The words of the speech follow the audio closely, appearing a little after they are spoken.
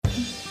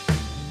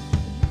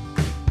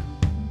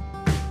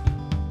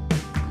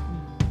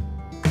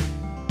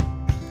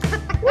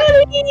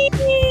It's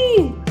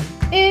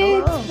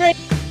Hello.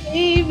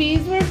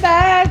 babies. We're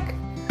back.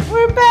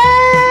 We're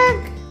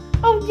back.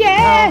 Oh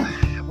yeah.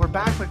 Well, we're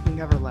back like we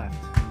never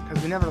left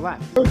because we never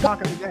left. We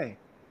talk every day,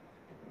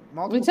 We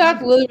multiple talk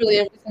times a day. literally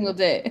every single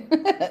day.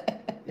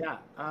 Yeah.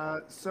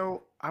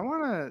 So I'm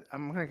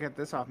gonna get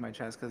this off my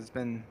chest because it's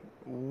been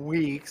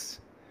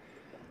weeks.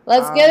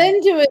 Let's get Um.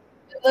 into it.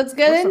 Let's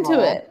get First of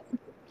into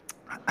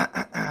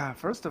all, it.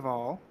 first of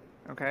all,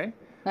 okay.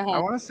 I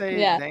Uh-huh. want to say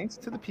Yeah. thanks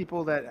to the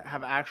people that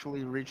have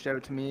actually reached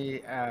out to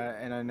me,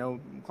 and I know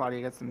Claudia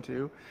gets them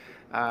too,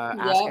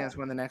 asking Yeah. us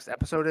when the next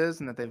episode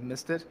is and that they've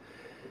missed it.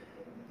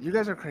 You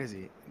guys are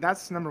crazy.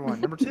 That's number one.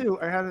 Number two,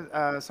 I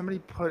had somebody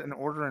put an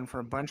order in for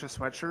a bunch of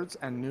sweatshirts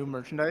and new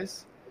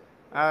merchandise.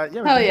 Yeah,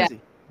 we've Hell been yeah.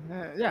 busy.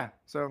 Yeah,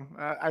 so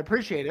I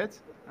appreciate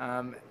it.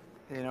 Um,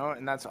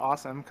 and that's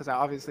awesome because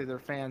obviously they're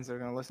fans. They're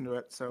going to listen to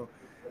it. So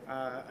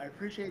I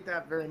appreciate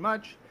that very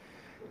much.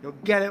 You'll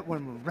get it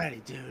when we're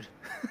ready, dude.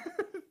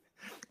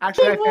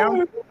 Actually, I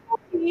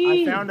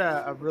found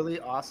a really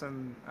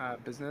awesome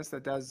business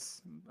that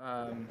does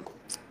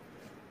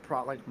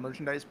like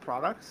merchandise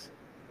products.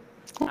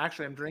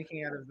 Actually, I'm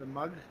drinking out of the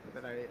mug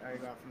that I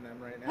got from them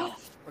right now.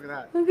 Look at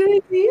that.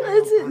 Okay, see, Mango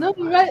listen. No,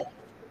 you bonafide.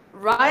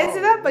 rise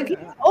it Oh up. I can't.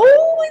 yeah,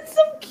 Oh, it's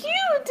so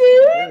cute,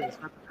 dude, it's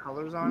got the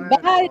colors on dude. it.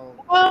 It's Bye.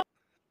 all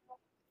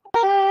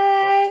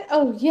Bye.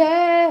 Oh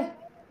yeah.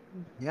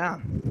 yeah,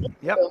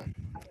 yep.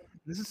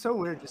 This is so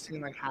weird, just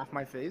seeing like half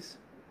my face.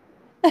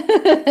 You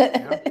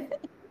know,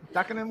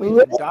 ducking and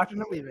weaving, dodging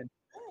and weaving.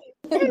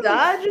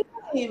 Dodge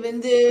even,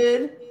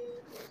 dude.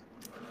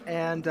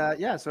 And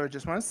yeah, so I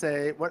just want to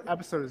say, what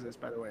episode is this,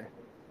 by the way?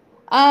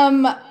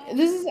 Um,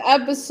 this is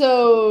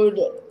episode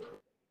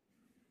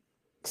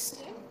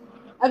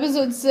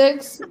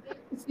 6,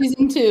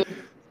 season 2.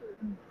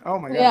 Oh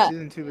my God, Yeah.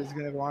 season 2 is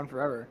gonna go on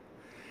forever.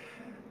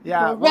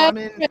 Yeah, Well, well, I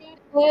Red, mean,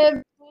 Red,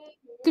 Red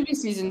could be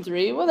season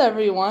 3,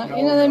 whatever you want. You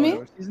know no, what I no, mean?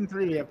 no. Season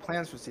 3, we have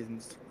plans for season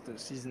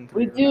 3.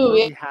 We do. Remember,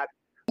 We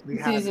we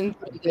have had season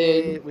a 3,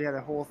 dude. we had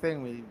a whole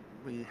thing.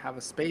 We have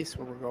a space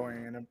where we're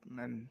going, and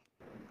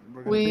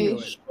we're gonna We video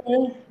it.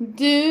 sure We got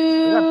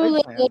do, big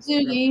little plans.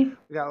 duty.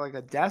 We got like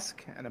a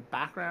desk and a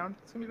background.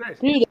 It's gonna be great.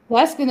 Dude, a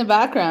desk in the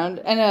background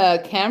and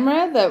a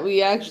camera that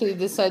we actually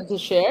decided to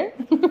share.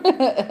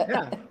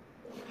 Yeah.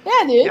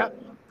 Yeah, dude.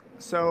 Yep.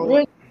 So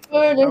We're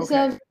good.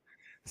 okay.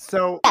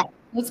 So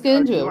Let's get do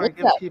into you it. want to What's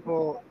give up?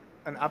 people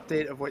an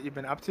update of what you've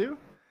been up to?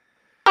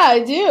 Yeah, I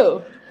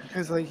do.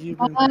 Because like you've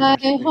been pretty My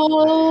much busy.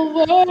 whole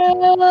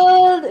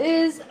world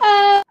is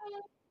up,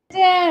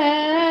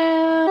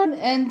 down,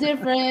 and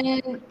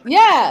different.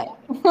 Yeah.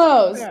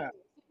 Oh, Yeah.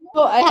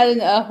 so I had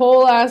a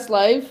whole ass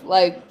life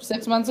like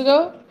 6 months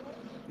ago.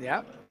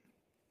 Yeah.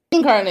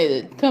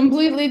 Incarnated.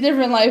 Completely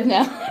different life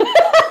now.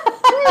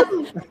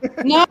 Woo!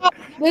 Not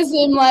the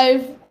same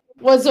life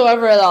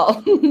whatsoever at all.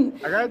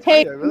 I gotta tell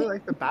Hey, you, I really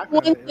like the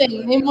background one that you have thing.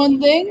 right Name now.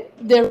 one thing.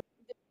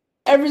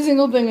 Every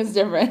single thing is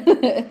different.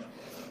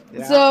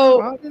 Yeah. So,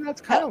 Well, I mean,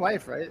 that's kind of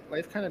life, right?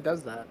 Life kind of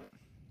does that.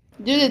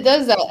 You dude, know? it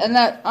does that, and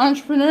that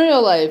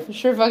entrepreneurial life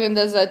sure fucking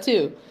does that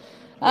too.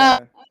 Um, Yeah.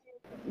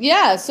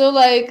 yeah, so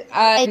like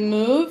I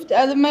moved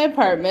out of my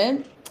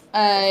apartment.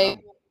 I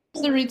Wow.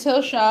 closed the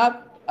retail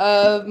shop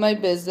of my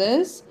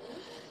business.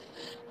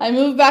 I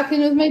moved back in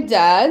with my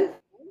dad.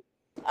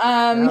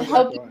 And how's that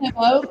Helping going? him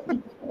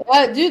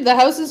out. Dude, the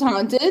house is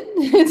haunted.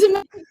 It's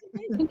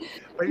amazing.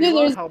 But Dude, you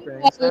are there's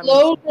helping, so that makes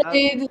low that.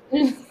 grade.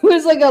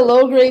 There's like a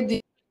low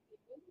grade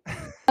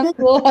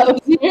little house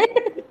here.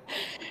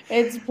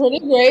 It's pretty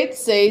great.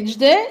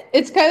 Saged it.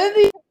 It's kind of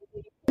the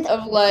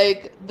of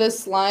like the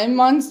slime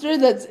monster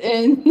that's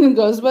in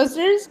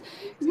Ghostbusters.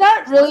 He's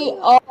not Why do really you?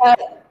 all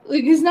that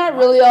like he's not Why?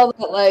 really all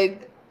that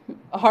like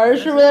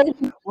harsh or This is whatever.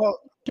 He's well.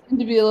 trying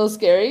to be a little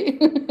scary.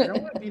 I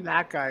don't want to be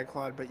that guy,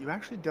 Claude, but you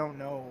actually don't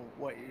know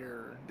what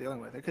you're dealing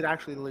with. It could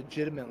actually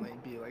legitimately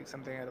be like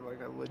something out of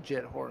like a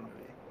legit horror movie.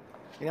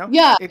 You know,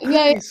 Yeah, it could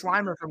yeah, be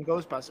Slimer from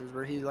Ghostbusters,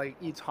 where he like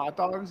eats hot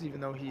dogs even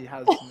though he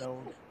has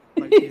no,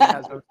 like he yeah.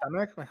 has no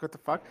stomach. Like what the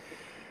fuck?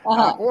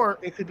 Uh-huh. Or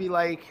it could be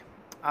like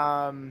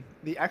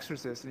The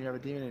Exorcist, and you have a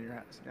demon in your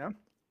house. You know,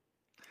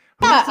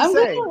 who's Yeah, to I'm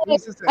say? gonna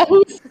Who's to say?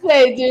 who's to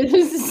say, dude?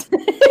 Who's to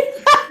say?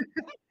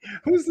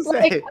 Who's to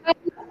Like say?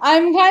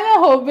 I'm kind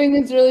of hoping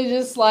it's really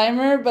just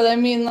Slimer, but I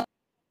mean, It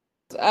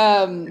could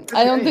I be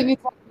don't think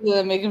anything.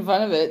 he's making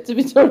fun of it. To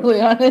be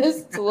totally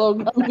honest, it's a little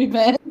grumpy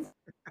pants.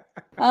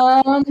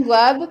 I'm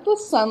glad that the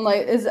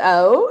sunlight is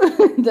out.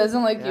 It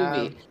doesn't like Yeah,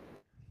 UV.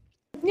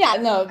 Yeah,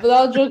 no, but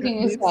all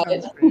joking needs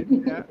aside.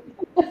 sunscreen. Yeah.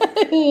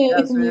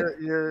 Yeah, so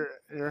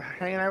you're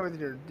hanging out with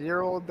your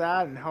dear old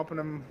dad and helping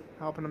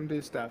him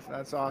do stuff.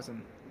 That's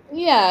awesome.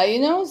 Yeah,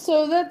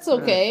 so that's Yeah.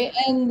 okay.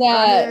 And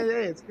I mean,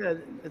 hey, it's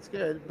good. It's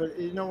good. But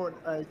you know what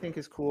I think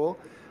is cool?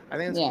 I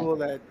think it's yeah, cool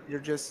that you're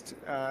just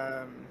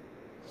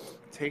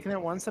taking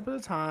it one step at a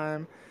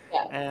time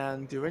yeah,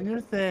 and doing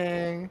your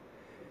thing,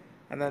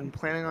 and then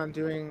planning on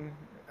doing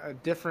a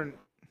different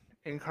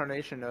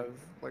incarnation of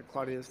like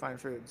Claudia's Fine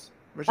Foods,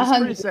 which is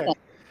pretty sick. 100%.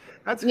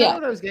 That's kind of Yeah,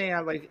 what I was getting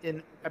at, like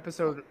in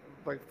episode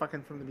like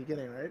fucking from the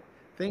beginning, right?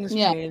 Things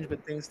yeah, change,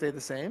 but things stay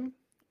the same.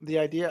 the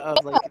idea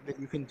of like that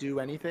you can do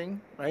anything,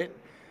 right?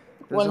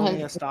 There's only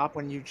a 100. stop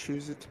when you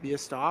choose it to be a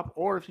stop,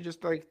 or if you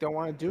just like don't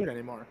want to do it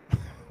anymore,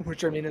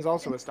 which I mean is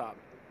also a stop.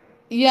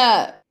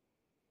 Yeah.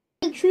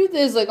 The truth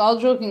is, like, all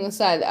joking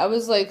aside, I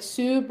was like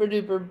super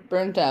duper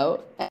burnt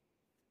out. And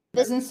the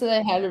Yeah. business that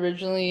I had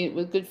originally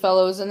with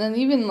Goodfellows, and then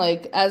even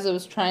like as I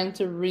was trying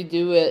to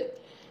redo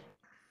it,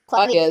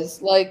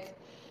 ideas like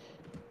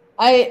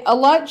I a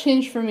lot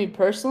changed for me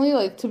personally.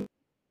 Like to be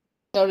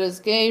out as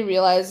gay,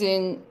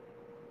 realizing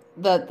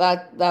that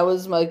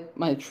was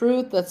my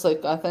truth. That's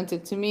like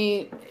authentic to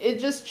me. It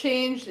just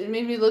changed. It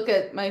made me look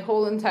at my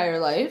whole entire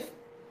life.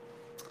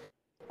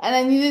 And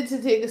I needed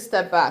to take a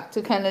step back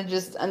to kind of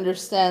just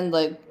understand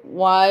like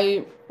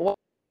why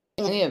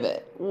any of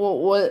it.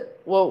 What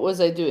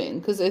was I doing?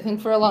 Because I think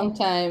for a long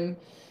time,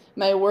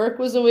 my work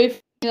was a way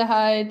for me to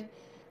hide,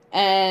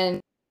 and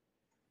I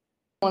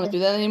don't want to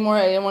do that anymore.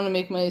 I didn't want to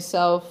make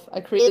myself. I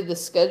created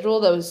this schedule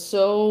that was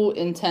so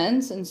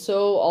intense and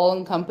so all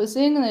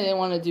encompassing, and I didn't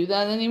want to do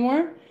that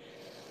anymore.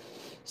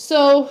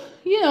 So,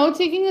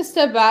 taking a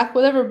step back,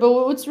 whatever. But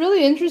what's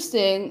really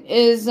interesting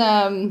is,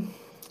 I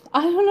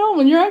don't know,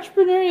 when you're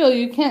entrepreneurial,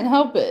 you can't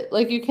help it.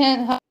 Like, you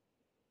can't help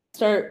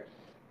start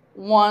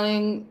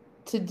wanting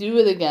to do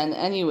it again,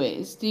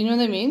 anyways. Do you know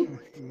what I mean?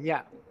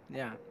 Yeah.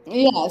 Yeah.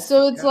 Yeah.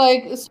 So Yeah.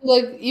 it's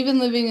like even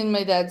living in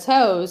my dad's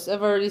house,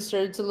 I've already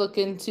started to look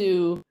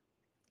into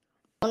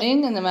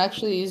zoning, and I'm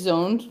actually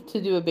zoned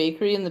to do a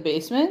bakery in the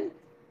basement.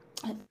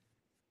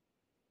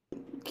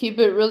 Keep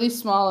it really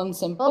small and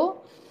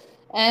simple.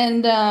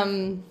 And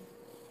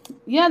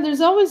yeah,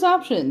 there's always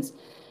options.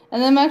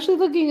 And I'm actually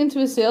looking into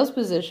a sales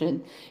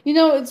position.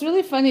 It's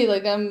really funny.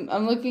 Like I'm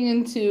looking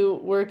into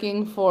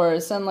working for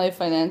Sun Life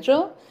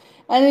Financial,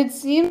 and it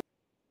seems,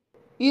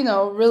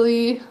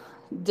 really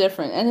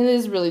different. And it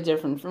is really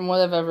different from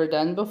what I've ever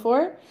done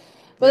before.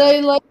 But Yeah. I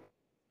like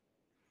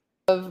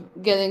of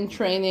getting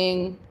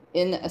training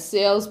in a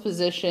sales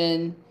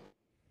position,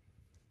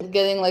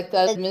 getting like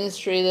that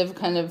administrative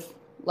kind of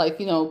like,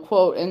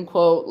 quote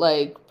unquote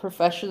like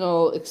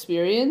professional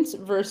experience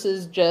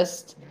versus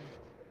just,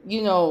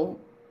 you know,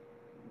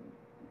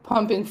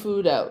 pumping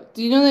food out.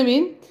 Do you know what I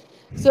mean?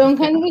 So I'm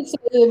kind of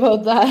excited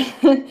about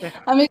that. Yeah.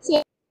 I'm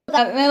excited about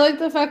that. And I like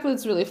the fact that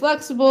it's really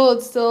flexible.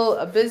 It's still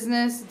a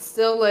business. It's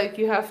still like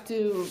you have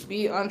to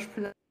be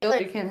entrepreneurial.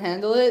 You can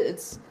handle it.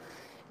 It's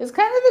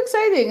kind of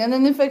exciting. And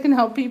then if I can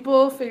help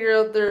people figure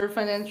out their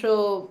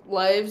financial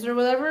lives or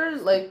whatever,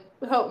 like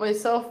help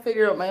myself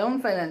figure out my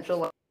own financial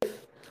life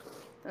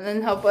and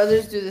then help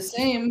others do the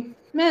same,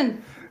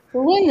 man,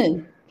 we're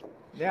winning.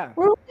 Yeah.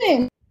 We're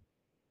winning.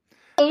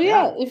 So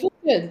Yeah. yeah, it feels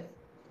good.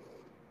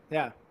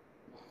 Yeah.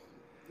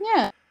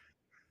 Yeah.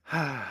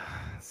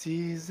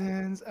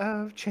 Seasons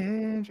of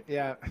change.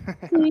 Yeah.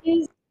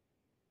 Please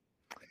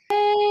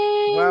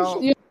change.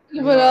 Well, You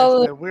think about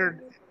all the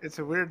it's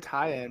a weird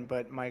tie-in,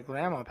 but my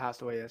grandma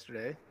passed away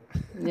yesterday.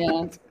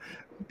 yeah.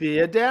 Be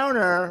a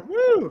downer.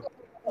 Woo!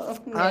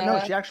 No,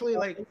 Yeah. she actually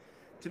like,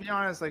 to be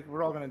honest, like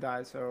we're all gonna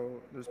die, so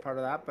there's part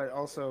of that, but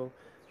also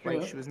like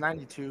True. she was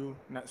 92,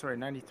 not sorry,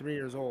 93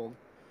 years old,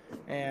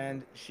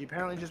 and she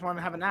apparently just wanted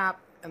to have a nap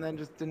and then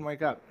just didn't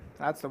wake up.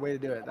 That's the way to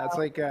do it. That's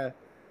like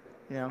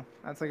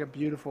that's like a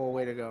beautiful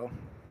way to go.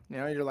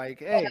 You're like,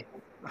 hey,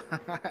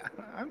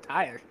 I'm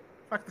tired.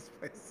 Fuck this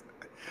place.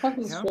 Fuck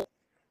You this know? shit.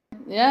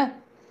 Yeah.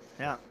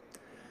 Yeah.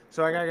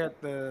 So I gotta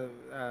get the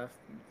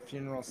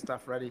funeral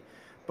stuff ready,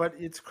 but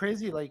it's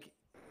crazy. Like,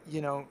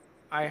 you know,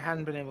 I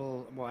hadn't been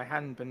able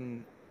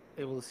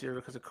to see her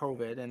because of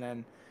COVID, and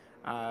then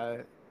uh,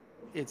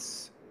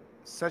 it's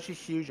such a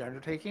huge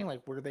undertaking.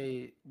 Like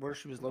where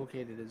she was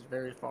located is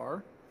very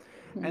far,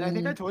 and I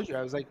think I Mm, told you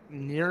I was like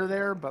near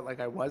there, but like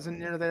I wasn't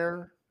near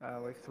there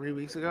like 3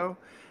 weeks ago,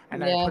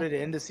 and I yeah. put it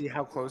in to see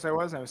how close I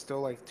was, and I was still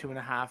like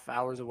 2.5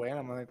 hours away, and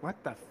I'm like,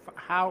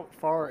 how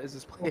far is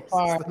this So place? It's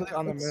far. literally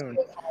on the It's moon.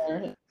 so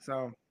far.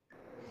 So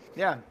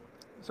yeah.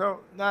 So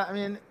that, I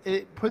mean,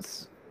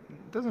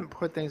 doesn't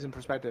put things in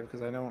perspective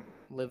because I don't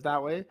live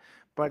that way,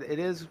 but it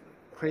is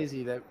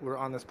crazy that we're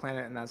on this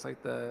planet and that's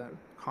like the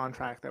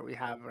contract that we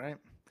have, right?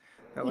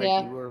 That like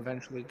Yeah. we're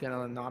eventually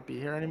gonna not be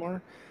here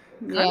anymore.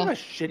 Kind of Yeah. a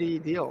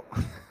shitty deal,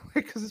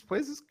 because this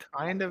place is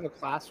kind of a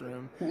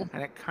classroom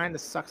and it kind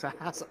of sucks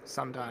ass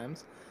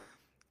sometimes.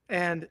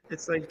 And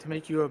it's like to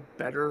make you a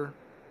better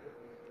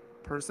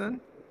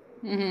person.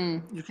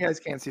 Mm-hmm. You guys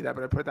can't see that,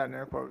 but I put that in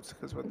air quotes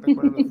because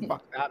whatever the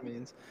fuck that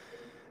means.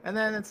 And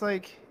then it's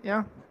like,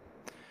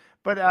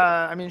 but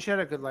I mean, she had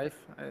a good life,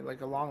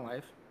 like a long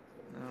life.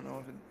 I don't know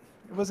if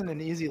it wasn't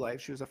an easy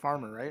life. She was a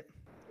farmer, right?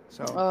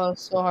 So, Oh,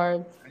 so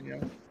hard.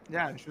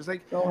 yeah. And she was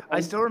like, So I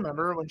hard. still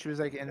remember when she was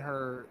like in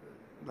her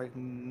like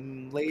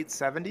late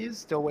 70s,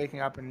 still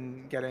waking up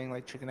and getting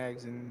like chicken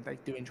eggs and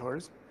like doing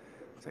chores.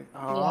 It's like,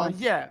 oh Yeah.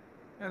 yeah.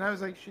 And I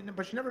was like,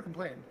 but she never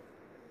complained.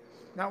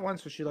 Not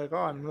once was she like, "Oh,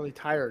 I'm really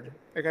tired."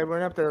 Like I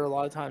went up there a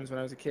lot of times when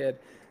I was a kid,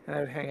 and I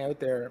would hang out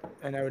there,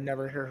 and I would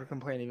never hear her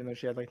complain, even though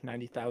she had like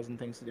 90,000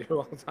 things to do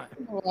all the time.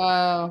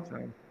 Wow.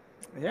 So,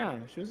 yeah,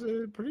 she was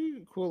a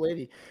pretty cool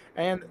lady,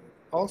 and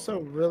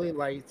also really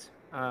liked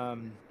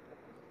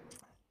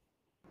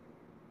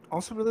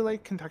also really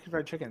like Kentucky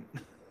Fried Chicken.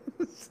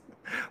 Food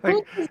Like,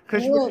 is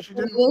because she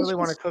didn't really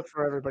want to delicious. cook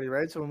for everybody,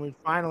 right? So when we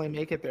finally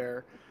make it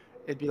there,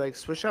 it'd be like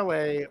Swiss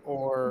chalet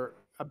or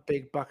a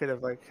big bucket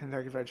of like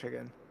Kentucky Fried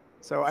Chicken.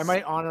 So I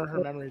might honor her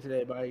memory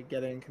today by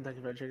getting Kentucky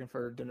Fried Chicken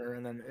for dinner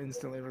and then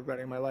instantly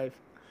regretting my life.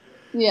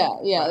 Yeah,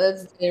 But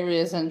that's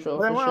area central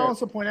but I for want to sure.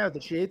 also point out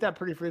that she ate that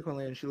pretty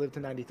frequently and she lived to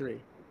 93.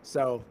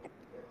 So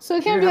So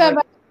it she can't didn't be have that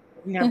like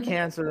didn't have bad.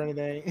 cancer or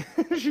anything.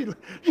 She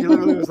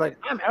literally was like,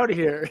 I'm out of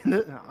here.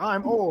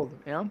 I'm old,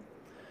 you know?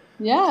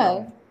 So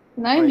Yeah,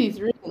 like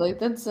 93. Like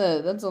that's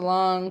a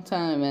long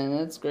time, man.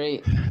 That's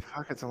great.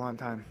 fuck, it's a long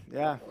time.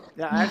 Yeah.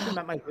 Yeah, I actually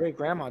met my great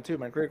grandma too.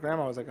 My great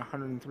grandma was like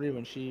 103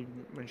 when she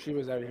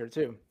was out here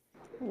too.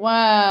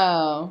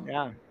 Wow,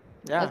 Yeah.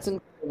 Yeah. that's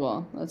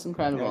incredible. That's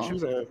Yeah, incredible.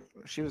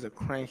 she was a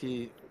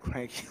cranky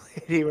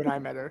lady when I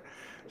met her.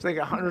 She's like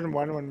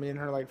 101 when me and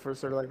her like first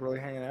started like really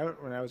hanging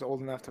out when I was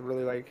old enough to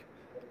really like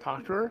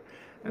talk to her,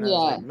 and I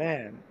was Yeah. like,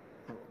 man,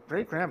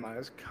 great grandma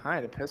is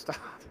kind of pissed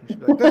off. And she'd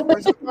be like, this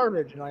place is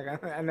garbage, and like,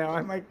 and now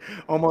I'm like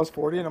almost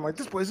 40, and I'm like,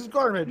 this place is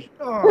garbage.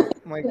 Oh,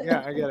 I'm like,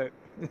 yeah, I get it.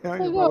 You know, you're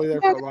Like, oh, probably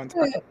there yeah, for a long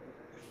time.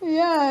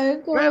 yeah, I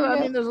Right, totally I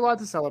get. mean, there's a lot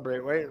to celebrate,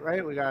 right?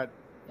 Right, we Yeah,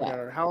 got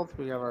our health,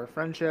 we have our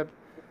friendship,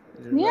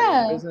 we got your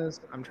yeah. business.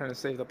 I'm trying to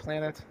save the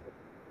planet.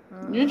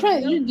 You know.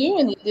 You're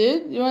doing it,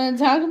 dude. You want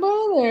to talk about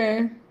it,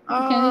 or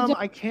can you talk?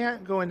 I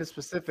can't go into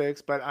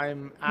specifics, but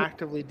I'm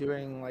actively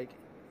doing like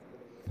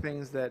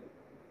things that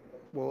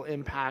will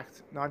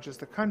impact not just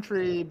the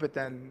country, but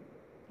then,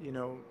 you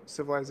know,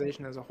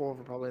 civilization as a whole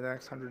for probably the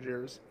next 100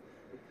 years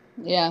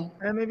Yeah,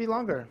 and maybe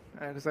longer,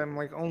 because I'm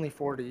like only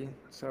 40.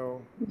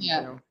 So, you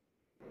yeah. know,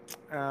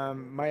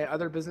 my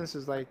other business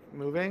is like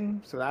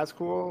moving, so that's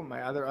cool.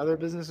 My other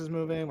business is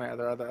moving. My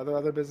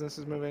other business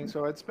is moving.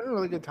 So it's been a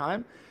really good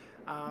time.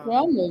 We're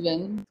all Um,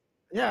 moving.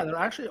 Yeah, they're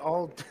actually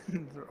all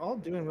they're all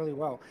doing really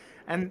well.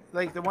 And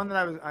like the one that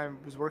I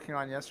was working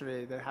on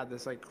yesterday that had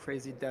this like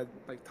crazy dead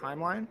like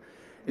timeline.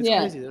 It's Yeah,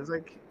 crazy. There's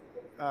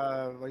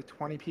like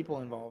 20 people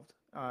involved.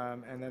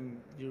 And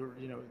then you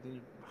know, then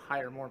you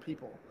hire more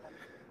people.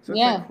 So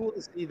it's like yeah. cool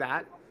to see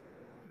that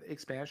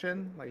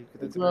expansion like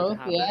that's about to Growth.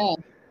 happen. Yeah,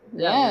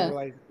 Yeah, where yeah, you're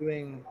like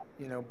doing,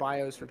 you know,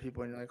 bios for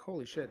people and you're like,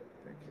 holy shit.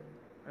 Like,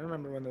 I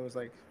remember when there was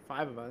like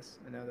 5 of us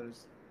and now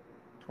there's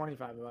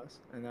 25 of us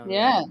and now there's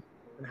yeah,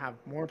 gonna have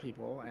more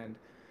people and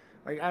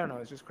like I don't know,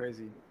 it's just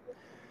crazy.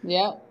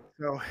 yeah.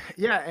 So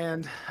yeah,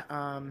 and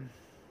um,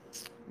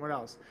 what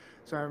else?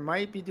 So I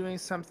might be doing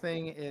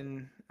something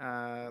in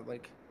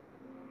like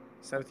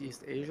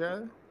Southeast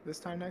Asia this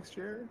time next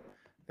year.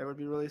 That would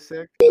be really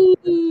sick. Ooh,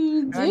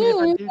 And I mean, if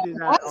I dude, do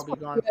that, I'll that's be what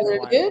gone for a better,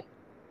 while. dude.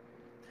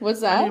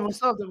 What's I mean,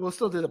 that? we'll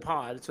still do the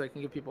pod so I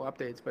can give people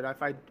updates. But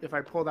if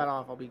I pull that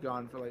off, I'll be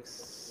gone for like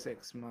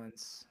 6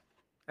 months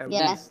at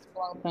Yeah, least. a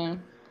long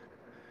time.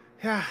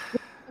 Yeah,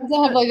 Let's it's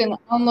have good. like an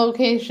on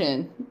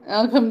location.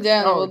 I'll come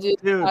down and Oh, we'll do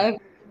dude, a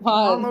on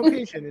pod.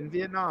 location in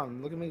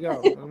Vietnam. Look at me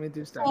go. Look at me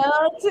do stuff.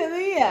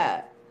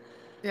 Yeah.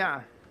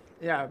 Yeah,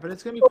 yeah, but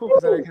it's gonna be cool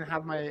because then I can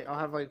have I'll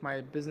have like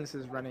my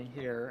businesses running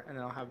here, and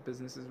then I'll have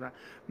businesses run.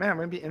 Man, I'm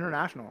gonna be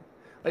international.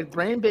 Like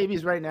Brain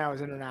Babies right now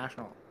is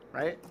international,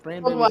 right?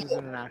 Brain Babies is Worldwide.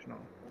 international,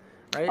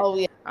 right? Oh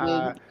yeah,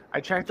 Uh, dude. I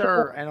checked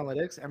our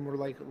analytics, and we're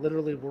like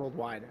literally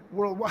worldwide,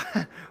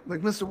 worldwide,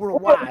 like Mr.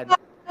 Worldwide.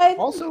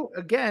 Also,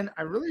 again,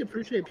 I really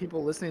appreciate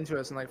people listening to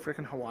us in like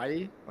freaking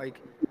Hawaii.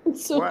 Like,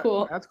 It's so what?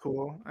 cool. That's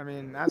cool. I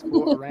mean, that's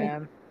cool.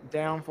 Iran,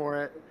 down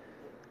for it.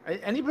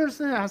 Any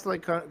person that has to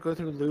like go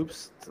through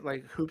loops,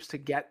 like hoops to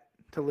get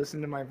to listen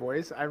to my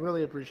voice, I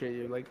really appreciate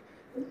you. Like,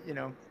 you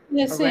know,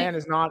 Yeah, same. Iran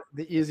is not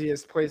the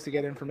easiest place to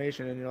get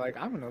information, and you're like,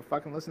 I'm gonna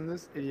fucking listen to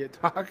this idiot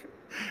talk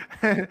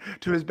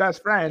to his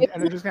best friend,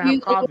 and they're just gonna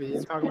have coffee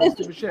and talk about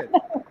stupid shit.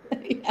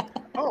 Yeah.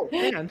 Oh,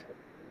 and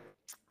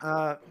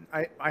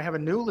I have a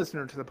new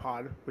listener to the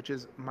pod, which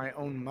is my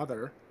own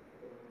mother.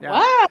 Yeah.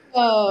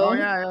 Oh Wow.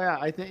 yeah.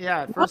 I think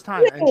yeah, first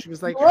time, and she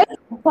was like,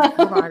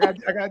 hold on, I got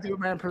to do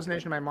my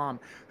impersonation of my mom.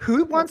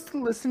 Who wants to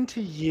listen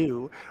to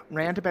you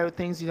rant about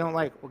things you don't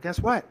like? Well, guess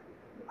what?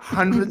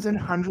 Hundreds and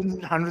hundreds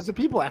and hundreds of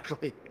people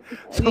actually.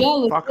 So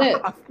Yeah, fuck legit.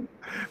 off. And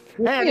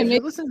Really if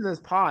you're amazing. listening to this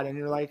pod and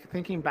you're like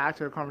thinking back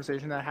to a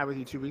conversation that I had with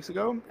you 2 weeks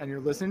ago, and you're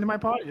listening to my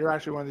pod, you're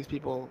actually one of these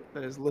people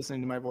that is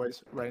listening to my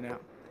voice right now.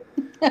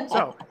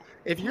 So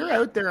if you're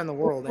out there in the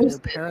world and your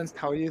parents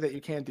tell you that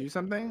you can't do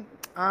something,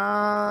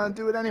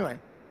 do it anyway.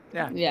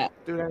 Yeah, Yeah.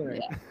 do it anyway.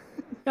 Yeah.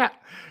 Yeah,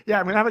 yeah.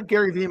 I'm gonna have a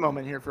Gary Vee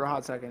moment here for a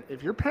hot second.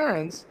 If your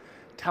parents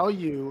tell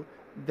you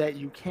that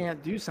you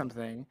can't do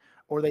something,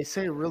 or they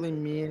say really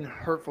mean,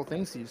 hurtful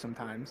things to you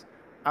sometimes,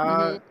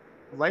 uh,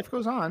 Hmm. life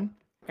goes on,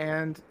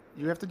 and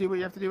you have to do what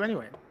you have to do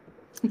anyway.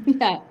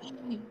 Yeah.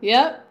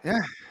 Yep. Yeah,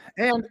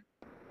 and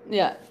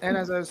Yeah. and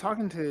as I was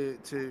talking to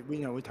you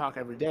know, we talk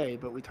every day,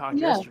 but we talked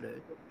Yeah. yesterday.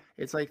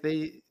 It's like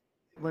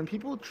when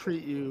people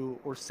treat you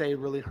or say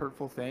really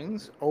hurtful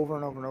things over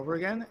and over and over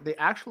again, they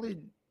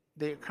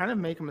kind of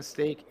make a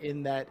mistake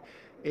in that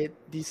it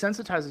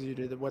desensitizes you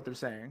to what they're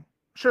saying.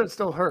 Sure, it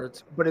still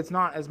hurts, but it's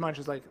not as much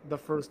as like the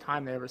first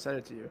time they ever said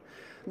it to you.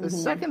 The Hmm.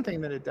 second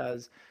thing that it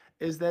does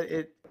is that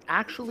it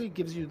actually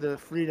gives you the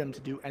freedom to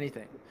do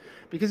anything.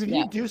 Because if Yeah.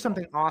 you do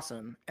something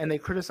awesome and they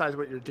criticize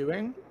what you're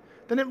doing,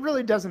 then it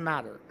really doesn't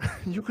matter.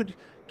 You could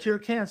cure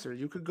cancer.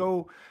 You could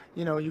go,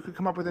 you could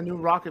come up with a new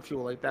rocket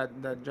fuel like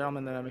that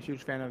gentleman that I'm a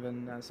huge fan of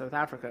in South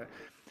Africa.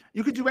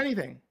 You could do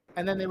anything.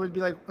 And then they would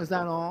be like, "Was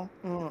that all?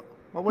 Well,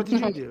 what did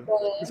you do?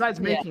 Besides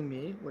Yeah. making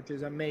me, which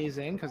is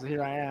amazing because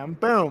here I am.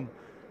 Boom.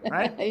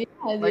 Right? Yeah,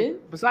 Like,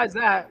 dude. besides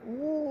that,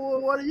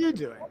 what are you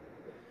doing?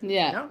 You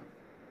Yeah. know?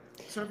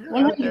 So if you're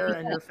out there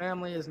and 100%. your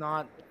family is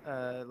not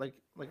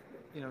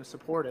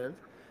supportive,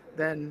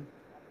 then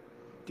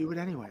do it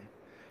anyway,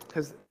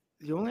 because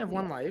you only have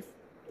one life,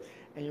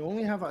 and you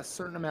only have a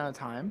certain amount of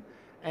time,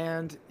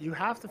 and you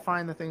have to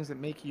find the things that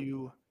make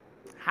you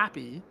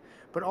happy,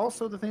 but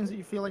also the things that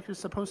you feel like you're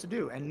supposed to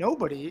do. And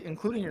nobody,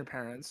 including your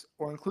parents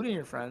or including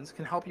your friends,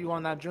 can help you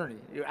on that journey.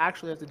 You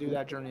actually have to do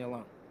that journey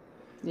alone.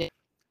 Yeah.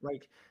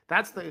 Like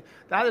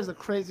that is the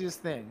craziest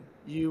thing.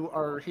 You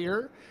are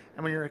here,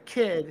 and when you're a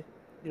kid,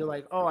 you're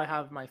like, oh, I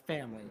have my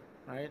family,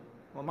 right?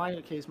 Well, in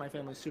my case, my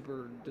family's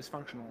super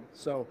dysfunctional,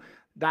 so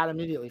that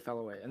immediately fell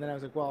away. And then I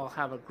was like, well, I'll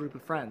have a group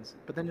of friends.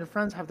 But then your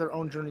friends have their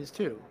own journeys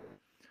too.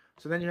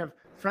 So then you have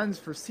friends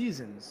for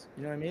seasons.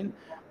 You know what I mean?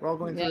 We're all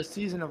going Yeah. through a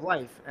season of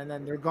life, and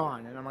then they're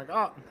gone. And I'm like,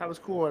 oh, that was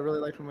cool. I really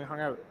liked when we hung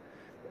out.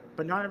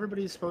 But not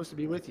everybody is supposed to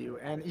be with you.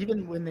 And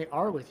even when they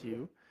are with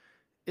you,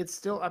 it's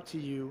still up to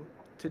you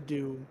to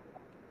do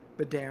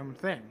the damn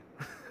thing.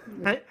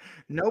 Right?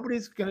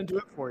 Nobody's going to do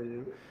it for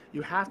you.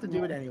 You have to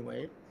do it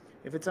anyway.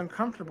 If it's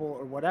uncomfortable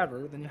or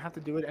whatever, then you have to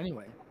do it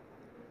anyway.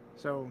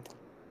 So,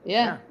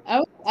 Yeah.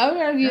 yeah. I would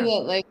argue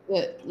Yeah.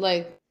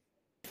 that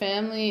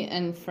family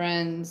and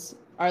friends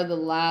are the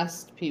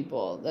last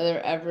people that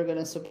are ever going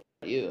to support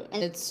you.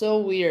 And it's so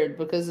weird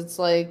because it's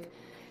like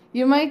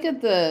you might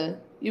get the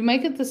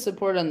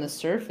support on the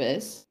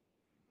surface.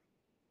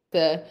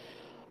 The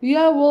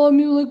yeah, well, I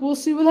mean, like we'll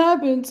see what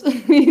happens.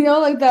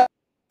 Like that.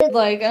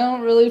 Like I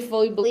don't really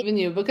fully believe in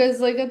you because,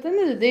 like, at the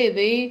end of the day,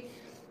 they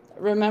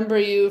remember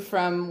you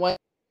from when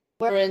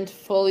you weren't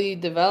fully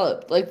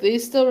developed. Like they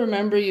still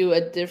remember you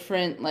at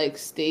different like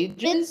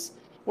stages,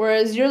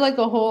 whereas you're like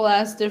a whole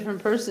ass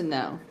different person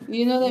now.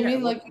 You know what I Yeah,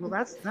 mean? well, Like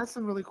well, that's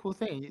a really cool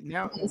thing.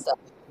 Now, and stuff.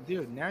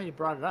 dude, now you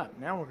brought it up.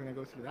 Now we're gonna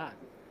go through that.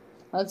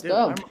 Let's Dude,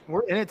 go.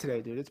 we're in it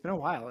today, dude. It's been a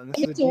while, and this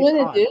You is get a to deep win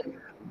it, pod. dude.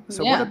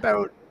 So what Yeah.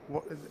 about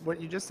what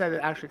you just said?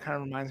 It actually kind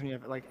of reminds me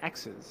of like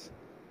exes,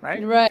 right?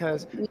 You're right.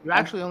 Because you Yeah.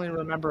 actually only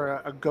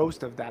remember a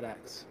ghost of that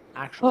ex.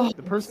 Actually, Oh,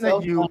 the person that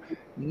so you fun.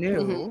 Hmm.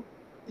 knew,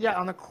 yeah,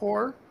 on the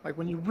core, like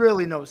when you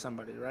really know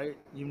somebody, right?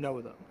 You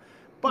know them.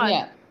 But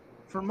Yeah.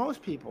 for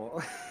most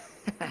people,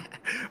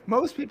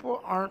 most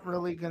people aren't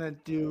really gonna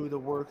do the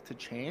work to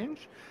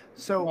change.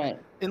 So Right.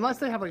 unless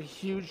they have a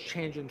huge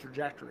change in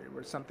trajectory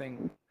where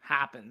something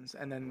happens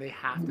and then they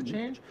have to Hmm.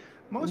 change,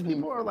 most Hmm.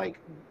 people are like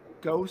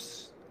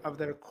ghosts of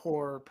their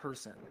core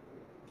person.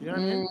 Do you know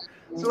what I mean?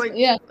 Mm. So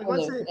Yeah. like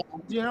let's Totally. say,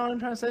 do you know what I'm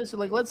trying to say? So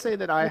like let's say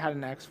that I had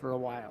an ex for a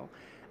while,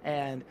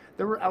 and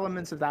there were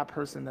elements of that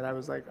person that I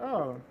was like,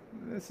 oh,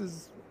 this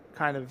is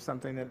kind of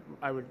something that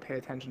I would pay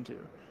attention to.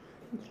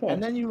 Sure.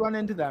 And then you run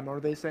into them, or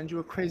they send you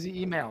a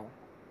crazy email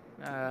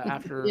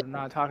after Yeah.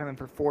 not talking to them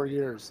for 4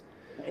 years.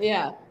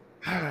 Yeah.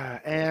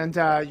 And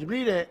you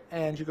read it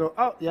and you go,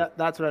 oh, yeah,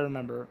 that's what I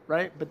remember,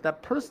 right? But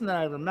that person that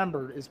I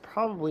remembered is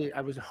probably, I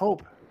would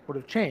hope, would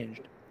have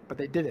changed, but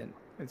they didn't.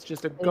 It's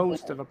just a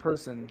ghost of a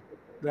person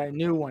that I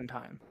knew one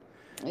time.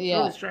 It's really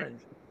Yeah.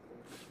 strange,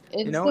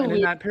 It's the And in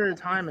weird. that period of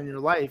time in your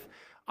life,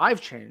 I've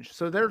changed.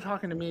 So they're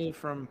talking to me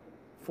from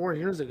 4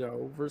 years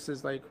ago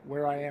versus like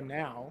where I am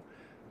now.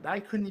 I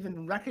couldn't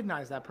even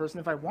recognize that person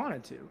if I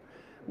wanted to.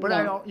 But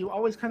No. you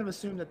always kind of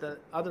assume that the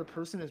other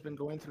person has been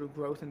going through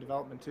growth and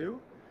development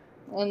too,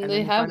 And and they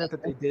then you find haven't. out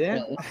that they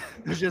didn't. Really.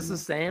 They're just the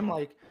same.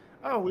 Like,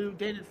 oh, we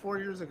dated 4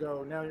 years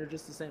ago. Now you're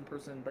just the same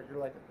person, but you're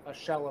like a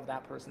shell of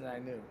that person that I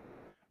knew,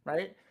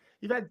 right?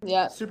 You've had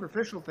Yeah.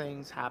 superficial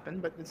things happen,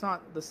 but it's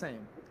not the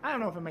same. I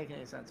don't know if it makes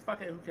any sense.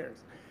 Fuck it, who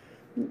cares?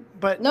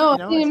 But No, I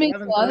think it it's makes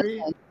a lot of 11:30.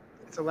 sense.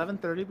 It's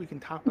 11:30. We can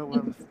talk about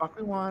whatever the fuck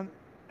we want,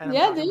 and I'm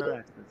Yeah, talking dude. about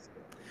exes.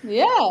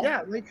 Yeah.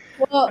 Yeah, like I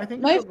Well,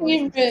 think my about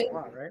relationships a favorite,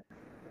 lot, right?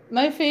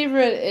 my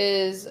favorite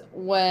is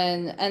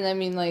when, and I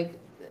mean,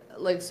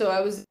 so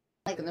I was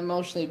like an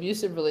emotionally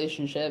abusive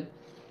relationship,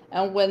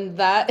 and when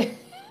that,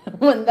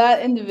 when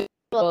that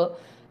individual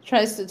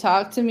tries to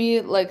talk to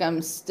me, like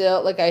I'm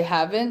still, like I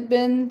haven't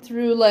been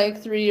through like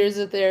 3 years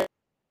of therapy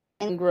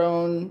and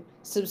grown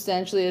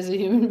substantially as a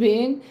human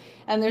being,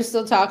 and they're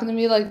still talking to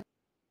me like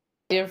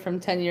from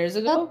 10 years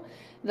ago,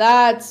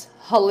 that's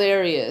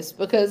hilarious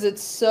because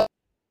it's so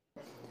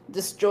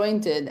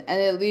disjointed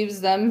and it leaves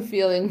them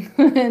feeling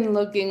and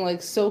looking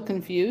like so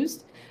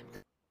confused.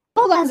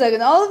 Hold on a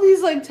second. All of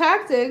these like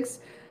tactics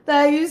that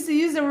I used to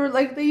use that were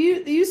like they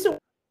used to work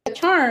like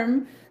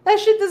charm. That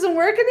shit doesn't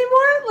work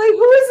anymore. Like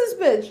who is this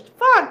bitch?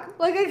 Fuck.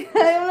 Like I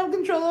don't have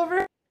control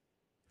over her.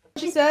 What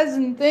she says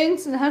and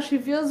thinks and how she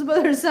feels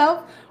about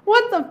herself.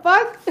 What the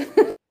fuck?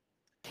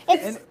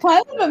 It's And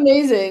kind of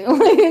amazing.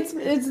 Like it's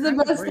it's the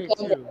kind of best thing great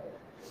ever. too.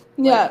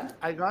 Like Yeah.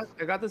 I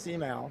got this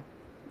email,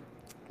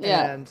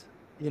 Yeah. And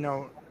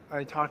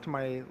I talked to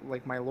my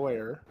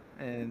lawyer,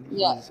 and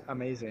Yeah. he's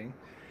amazing.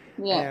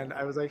 Yeah. And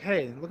I was like,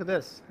 "Hey, look at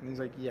this," and he's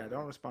like, "Yeah,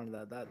 don't respond to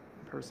that. That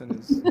person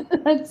is,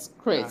 That's uh,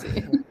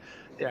 crazy.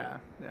 yeah,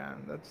 yeah,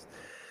 that's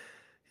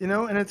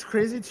and it's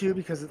crazy too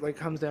because it like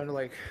comes down to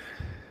like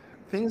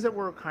things that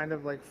were kind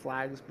of like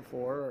flags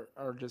before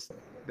are just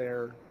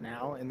there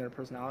now in their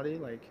personality,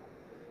 like."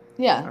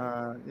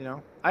 Yeah.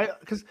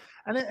 Because,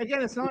 and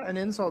again, it's not an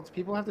insult.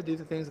 People have to do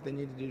the things that they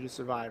need to do to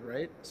survive,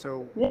 right?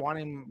 So Yeah.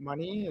 wanting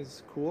money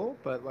is cool,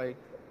 but like,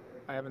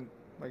 I haven't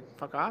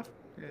fuck off.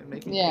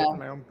 Make me pay for Yeah.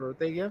 my own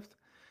birthday gift.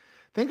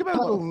 Think about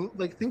Oh,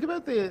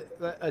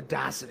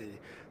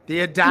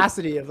 the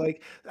audacity of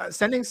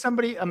sending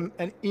somebody an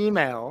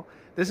email.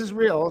 This is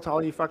real to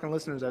all you fucking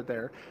listeners out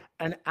there,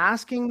 and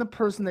asking the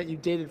person that you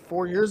dated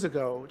 4 years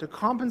ago to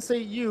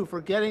compensate you for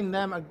getting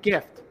them a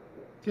gift. Do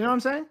you know what I'm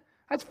saying?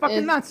 That's fucking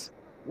it's nuts.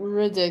 Dude,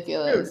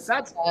 ridiculous.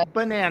 that's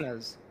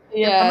bananas.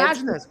 Yeah. It's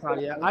Imagine this,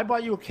 Claudia. I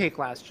bought you a cake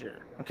last year,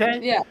 okay?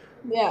 yeah.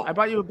 Yeah. I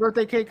bought you a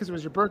birthday cake because it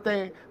was your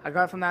birthday. I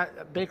got it from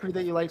that bakery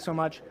that you like so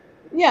much.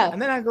 Yeah.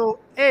 And then I go,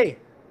 hey,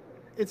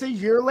 it's a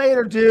year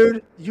later,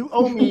 dude. You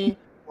owe me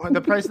the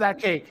price of that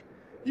cake.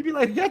 You'd be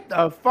like, get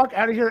the fuck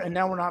out of here, and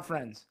now we're not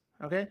friends,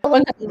 okay?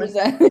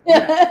 100%. Yeah.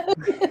 Yeah.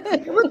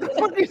 What the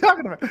fuck are you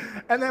talking about?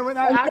 And then when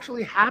that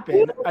actually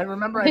happened, I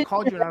remember I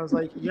called you and I was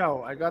like,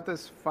 yo, I got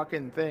this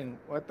fucking thing.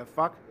 What the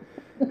fuck?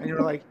 And you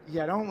were like,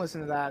 yeah, don't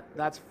listen to that.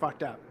 That's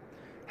fucked up.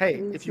 Hey,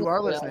 if you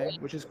are listening,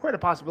 which is quite a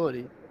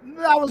possibility,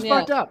 that was Yeah.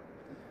 fucked up.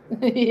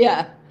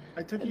 Yeah.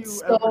 I took It's you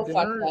so out for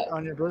fucked dinner up.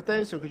 on your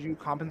birthday, so could you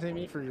compensate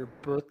me for your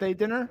birthday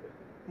dinner?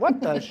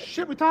 What the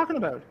shit we talking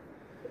about?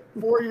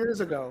 4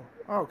 years ago.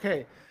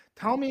 Okay.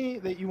 Tell me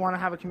that you want to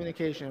have a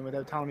communication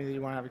without telling me that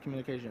you want to have a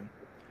communication.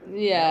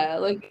 Yeah.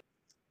 Like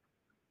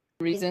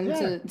reason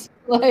Yeah. to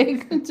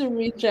like to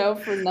reach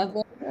out for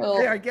nothing. Hey,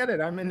 Well, I get it.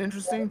 I'm an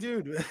interesting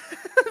dude.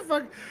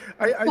 Fuck.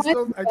 I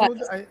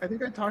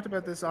think I talked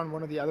about this on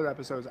one of the other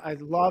episodes. I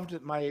loved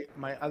my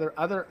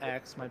other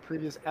ex, my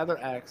previous other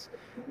ex,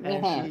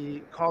 and uh-huh.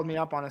 she called me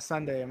up on a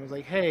Sunday and was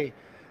like, "Hey,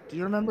 do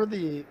you remember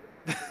the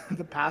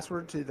the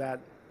password to that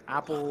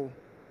Apple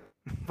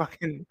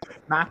fucking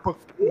MacBook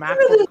The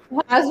fucking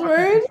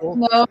password? control?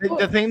 No.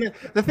 The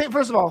thing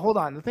first of all, hold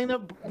on. The thing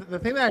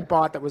that I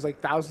bought that was like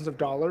thousands of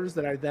dollars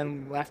that I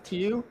then left to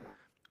you,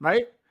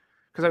 right?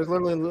 Because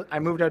I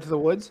moved out to the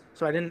woods,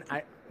 so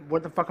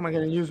what the fuck am I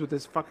going to use with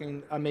this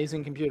fucking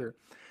amazing computer?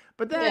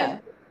 But then Yeah.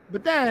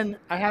 but then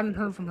I hadn't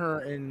heard from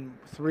her in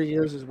 3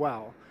 years as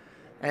well.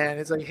 And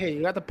it's like, hey,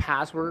 you got the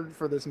password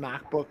for this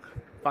MacBook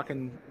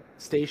fucking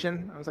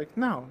station? I was like,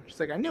 no. She's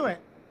like, I knew it.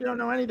 You don't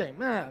know anything.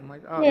 Yeah. I'm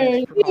like, oh,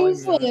 thanks You're for calling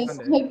me on a useless.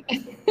 Sunday.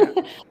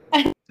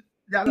 Like Yeah.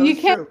 Yeah, that you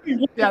was can't true.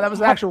 Yeah, that predict was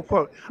the how actual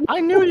quote.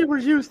 I knew you were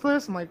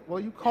useless. I'm like,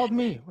 well, you called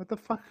me. What the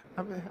fuck?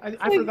 I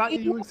like, forgot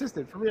you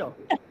existed for real.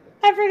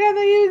 I forgot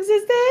that you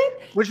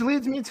existed. Which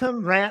leads me to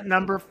rant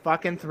number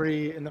fucking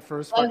 3 in the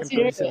first Let's fucking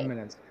hear 37 it.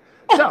 minutes.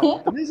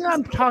 So the reason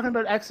I'm talking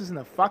about exes in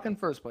the fucking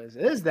first place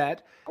is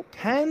that over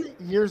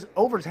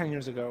 10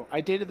 years ago,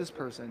 I dated this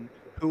person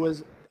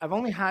I've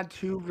only had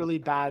 2 really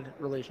bad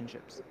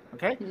relationships.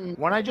 Okay,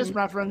 one I just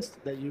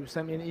referenced that you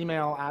sent me an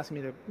email asking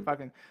me to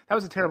that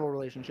was a terrible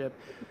relationship.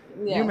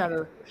 You Yeah. met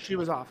her, she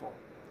was awful,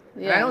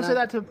 and I Yeah. don't say No.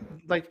 that to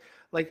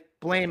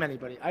blame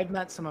anybody. I've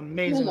met some No.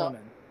 amazing No.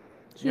 women,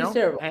 She's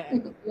terrible.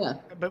 and, Yeah.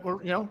 but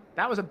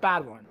that was a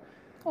bad one.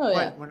 Oh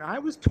yeah. But when I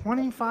was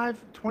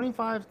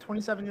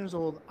 27 years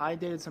old, I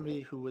dated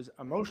somebody who was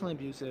emotionally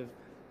abusive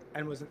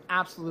and was an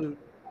absolute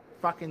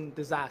fucking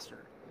disaster.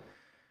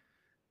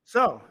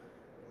 So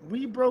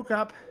we broke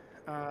up.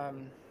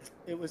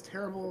 It was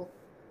terrible.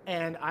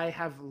 And I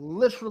have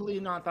literally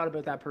not thought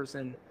about that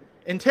person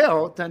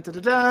until I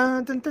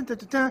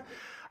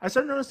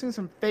started noticing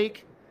some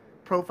fake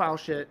profile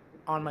shit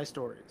on my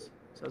stories.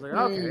 So I was like,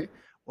 Mm. okay,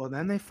 well,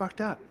 then they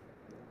fucked up.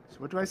 So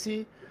what do I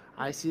see?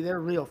 I see their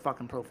real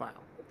fucking profile.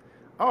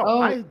 Oh,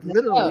 Oh. I Yeah.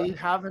 literally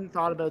haven't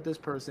thought about this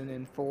person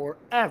in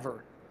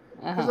forever.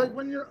 Because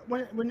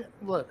Uh-huh.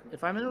 look,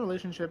 if I'm in a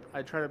relationship,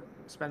 I try to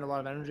spend a lot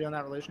of energy on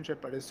that relationship.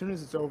 But as soon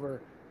as it's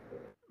over,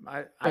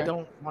 I Sure.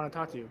 don't want to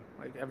talk to you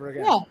like ever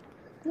again. Yeah.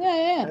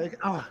 Yeah.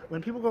 Yeah.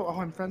 When people go, oh,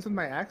 I'm friends with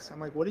my ex, I'm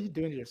like, what are you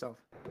doing to yourself?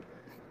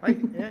 Like,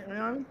 you know what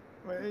I mean?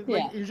 Yeah.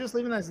 Like you're just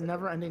leaving this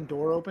never-ending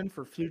door open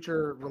for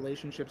future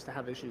relationships to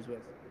have issues with,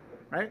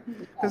 right?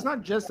 Because it's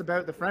not just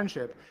about the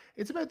friendship;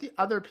 it's about the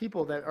other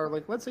people that are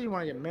like, let's say you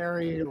want to get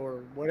married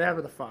or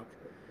whatever the fuck,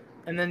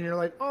 and then you're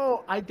like,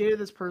 oh, I dated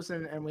this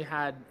person and we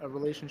had a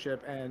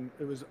relationship and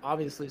it was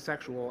obviously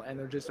sexual and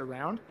they're just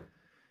around.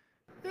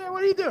 Yeah,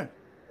 what are you doing?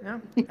 Yeah,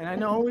 and I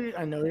know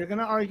you're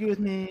gonna argue with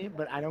me,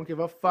 but I don't give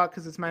a fuck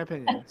because it's my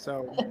opinion.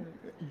 So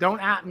don't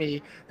at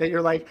me that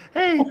you're like,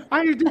 hey,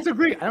 I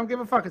disagree. I don't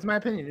give a fuck. It's my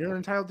opinion. You're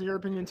entitled to your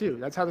opinion too.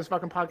 That's how this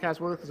fucking podcast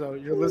works. So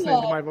you're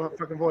listening to Yeah. my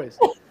fucking voice.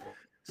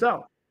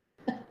 So,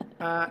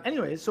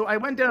 anyway, so I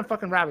went down a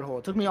fucking rabbit hole.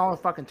 It took me all of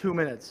fucking 2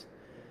 minutes.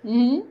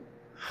 Mm-hmm.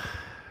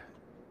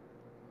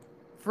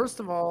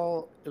 First of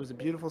all, it was a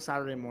beautiful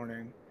Saturday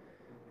morning,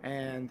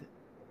 and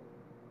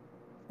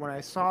when I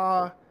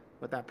saw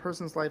what that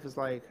person's life is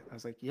like, I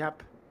was like,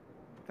 yep,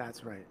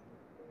 that's right.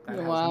 That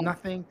has Wow.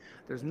 nothing,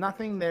 there's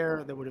nothing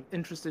there that would have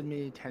interested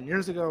me 10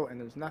 years ago, and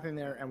there's nothing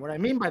there. And what I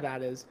mean by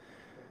that is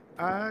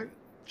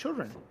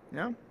children, you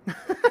know?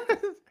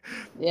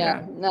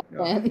 Yeah. No, You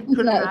know, man. you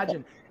couldn't No.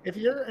 imagine if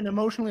you're an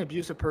emotionally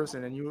abusive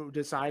person and you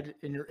decide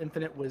in your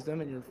infinite wisdom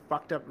and your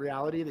fucked up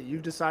reality that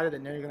you've decided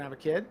that now you're gonna have a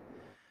kid.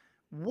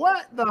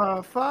 What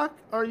the fuck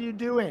are you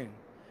doing?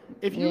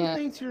 If you Yeah.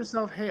 think to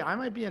yourself, hey, I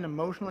might be an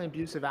emotionally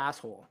abusive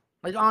asshole,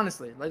 like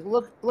honestly, like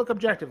look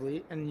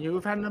objectively, and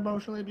you've had an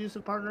emotionally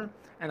abusive partner,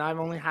 and I've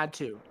only had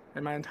two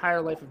in my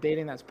entire life of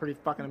dating, that's pretty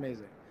fucking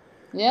amazing.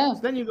 Yeah.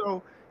 So then you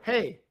go,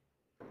 hey,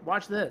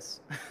 watch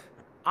this.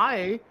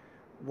 I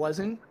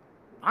wasn't,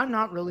 I'm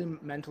not really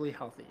mentally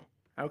healthy.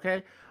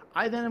 Okay.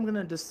 I then am going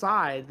to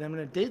decide that I'm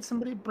going to date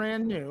somebody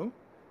brand new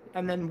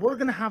and then we're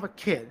going to have a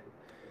kid.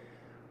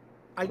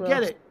 I get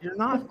Gross. it. You're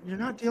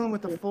not dealing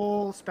with the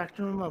full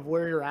spectrum of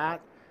where you're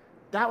at.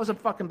 That was a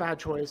fucking bad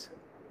choice.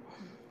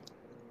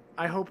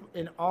 I hope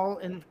in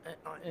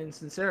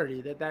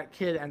sincerity that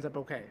kid ends up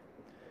okay.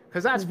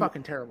 Cuz that's Mhm.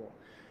 fucking terrible.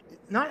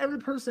 Not every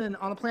person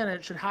on the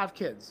planet should have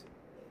kids.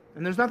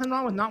 And there's nothing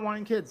wrong with not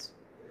wanting kids.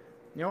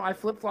 You know, I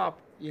flip flop.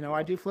 You know,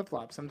 I do flip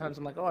flop. Sometimes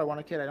I'm like, oh, I want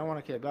a kid. I don't want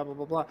a kid. Blah blah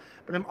blah blah.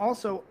 But I'm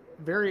also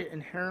very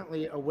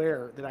inherently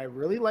aware that I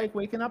really like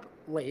waking up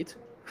late.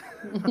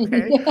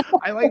 Okay,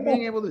 I like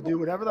being able to do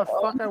whatever the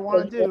fuck I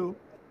want to do.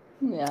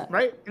 Yeah.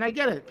 Right? And I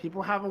get it.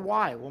 People have a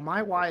why. Well,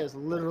 my why is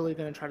literally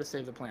going to try to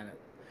save the planet.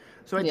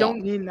 So I Yeah.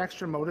 don't need an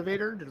extra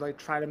motivator to like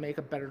try to make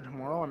a better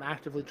tomorrow. I'm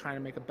actively trying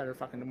to make a better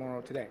fucking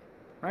tomorrow today.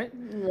 Right?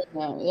 Right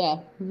now, yeah.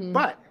 Mhm.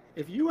 But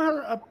if you are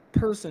a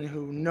person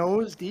who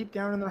knows deep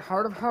down in their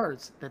heart of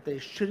hearts that they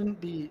shouldn't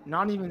be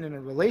not even in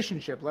a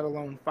relationship, let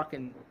alone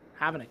fucking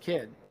having a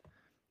kid,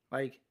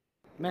 like,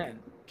 man,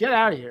 get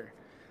out of here.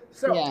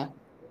 So Yeah.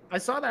 I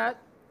saw that.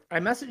 I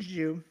messaged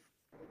you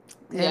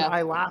and Yeah.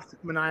 I laughed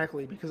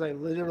maniacally because I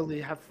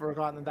literally have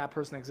forgotten that that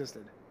person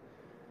existed.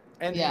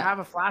 And you Yeah. have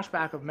a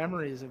flashback of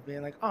memories of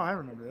being like, oh, I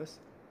remember this.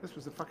 This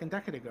was a fucking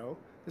decade ago.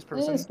 This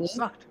person It is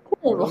sucked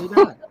really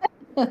terrible.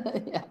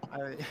 bad. Yeah.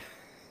 I,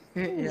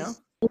 you know?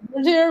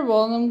 Super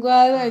terrible, and I'm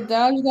glad I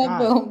dodged that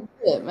God.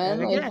 bullet, man.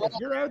 And Like, again, if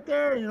you're out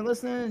there and you're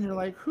listening and you're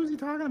like, who's he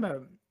talking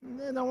about?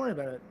 Don't worry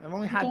about it. I've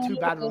only had two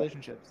bad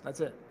relationships.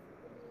 That's it.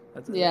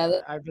 yeah,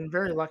 I've been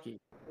very lucky.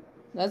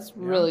 that's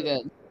You know? really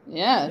good.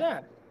 Yeah, Yeah.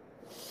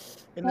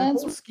 In the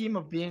that's whole scheme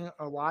of being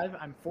alive,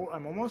 I'm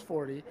almost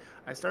 40.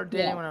 I started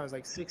dating yeah, when I was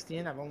like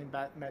 16. I've only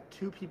met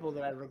two people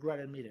that I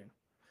regretted meeting.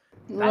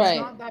 That's right.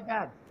 not that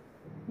bad.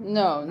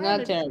 No, not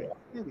Maybe three. terrible.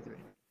 Maybe three.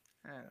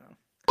 I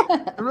don't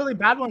know. The really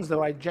bad ones,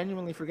 though, I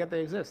genuinely forget they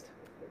exist.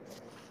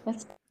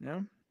 That's You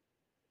know?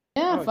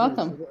 yeah, Oh, dude, fuck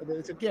them.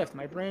 it's a gift.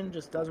 My brain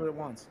just does what it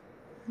wants.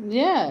 You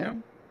Yeah,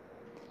 know?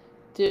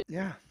 dude,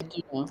 Yeah.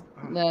 you know,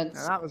 Oh, now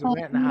that's that was a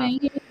rant and a half.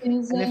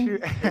 And if you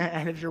amazing.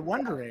 and if you're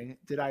wondering,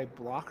 did I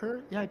block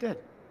her? Yeah, I did.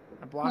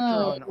 I blocked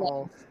her Oh, on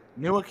all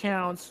new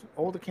accounts,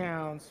 old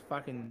accounts,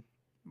 fucking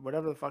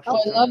whatever the fuck she oh,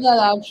 was I doing. love that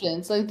option.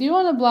 It's like, do you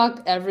want to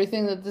block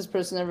everything that this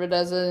person ever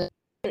does? Yeah,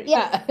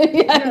 yeah,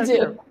 Yeah, I I do.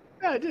 do.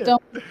 Yeah, I do.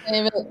 Don't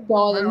save it.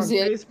 Don't let them see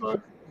it.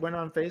 Went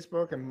on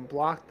Facebook and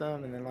blocked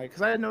them, and then like,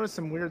 cause I had noticed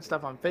some weird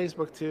stuff on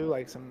Facebook too,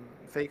 like some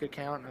fake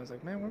account, and I was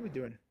like, man, what are we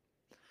doing?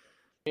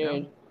 You know?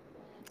 Weird.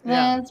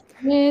 Yeah. That's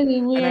really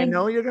And I weird.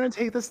 know you're gonna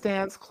take the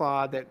stance,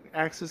 Claude, that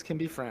exes can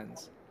be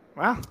friends.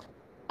 Well,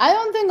 I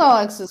don't think all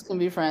exes can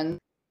be friends.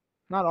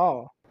 not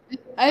all.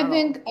 I Not all.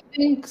 think I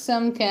think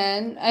some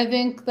can. I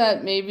think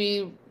that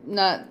maybe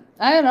not.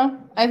 I don't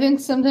know. I think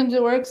sometimes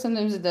it works,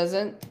 sometimes it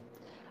doesn't.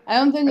 I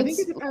don't think I think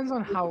it it's depends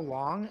on how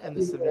long and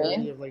the severity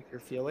really. of like your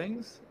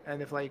feelings,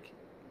 and if like,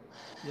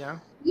 yeah,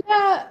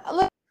 Yeah,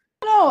 like,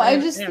 no, I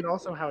just and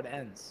also how it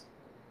ends.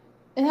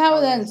 how How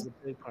it it ends is ends.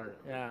 a big part.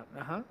 Yeah.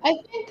 Uh huh. I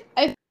think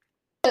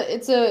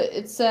it's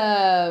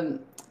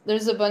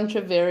there's a bunch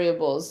of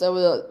variables that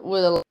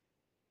would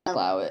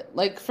allow it.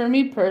 Like for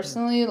me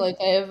personally, like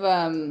I have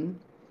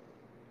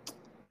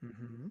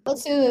Mm-hmm.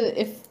 let's say that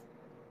if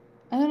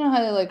I don't know how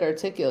to like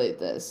articulate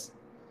this.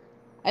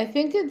 I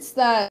think it's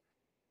that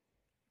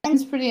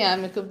ends pretty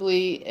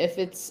amicably if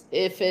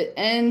it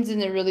ends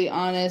in a really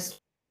honest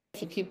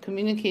if you keep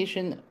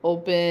communication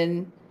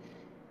open.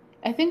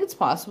 I think it's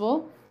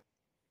possible.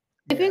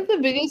 I Yeah. think the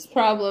biggest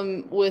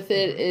problem with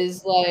it Mm-hmm.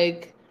 is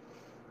like,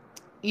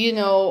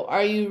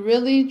 are you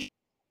really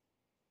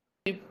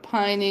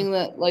pining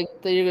that like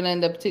that you're gonna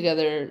end up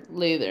together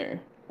later?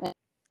 And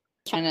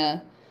trying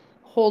to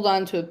hold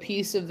on to a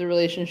piece of the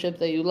relationship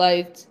that you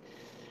liked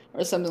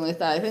or something like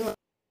that. I think that's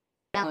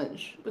a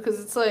challenge because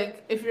it's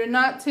like if you're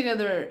not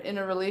together in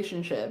a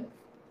relationship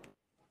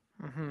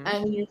Mm-hmm.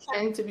 and you're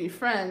trying to be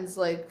friends,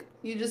 like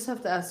you just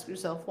have to ask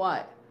yourself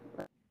why.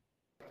 That's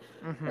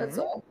Mm-hmm.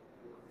 all.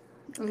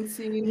 And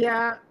see,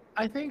 Yeah,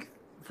 I think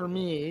for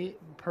me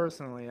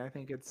personally, I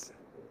think it's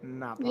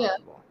not yeah,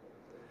 possible.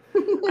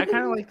 I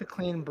kind of like the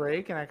clean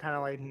break, and I kind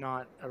of like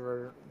not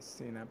ever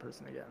seeing that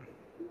person again.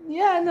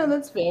 yeah, You no, know,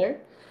 that's fair.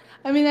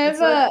 I mean, it's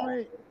like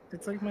my,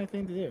 it's like my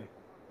thing to do.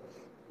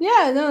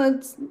 Yeah,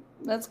 no,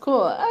 that's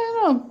cool. I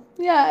don't know.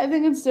 Yeah, I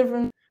think it's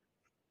different.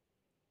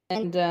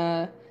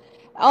 And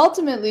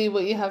ultimately,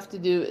 what you have to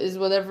do is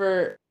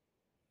whatever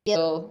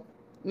feel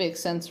makes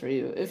sense for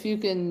you. If you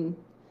can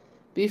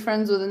be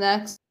friends with an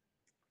ex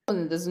and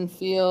it doesn't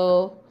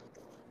feel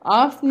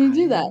off, then you I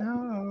do don't that.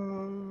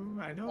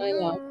 know. I don't I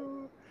know.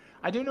 know.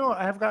 I do know.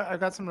 I've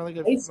got some really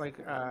good It's, like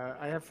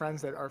I have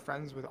friends that are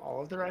friends with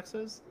all of their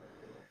exes,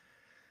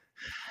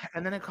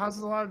 and then it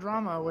causes a lot of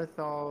drama with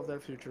all of their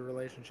future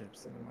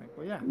relationships. And I'm like,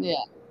 well, yeah, yeah.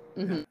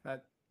 yeah, Hmm.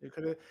 that you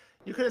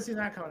could have seen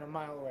that coming a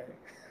mile away.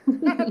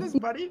 I had this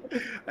buddy,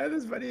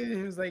 and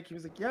he was like,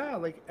 yeah,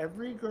 like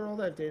every girl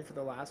that I've dated for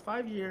the last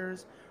 5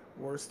 years,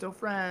 we're still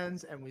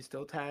friends and we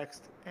still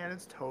text, and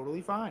it's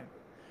totally fine.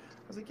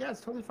 I was like, yeah,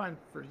 it's totally fine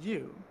for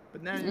you,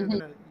 but now you're Hmm.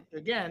 gonna,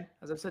 again,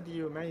 as I've said to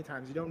you many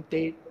times, you don't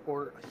date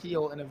or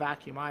heal in a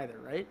vacuum either,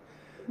 right?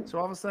 So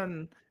all of a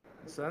sudden,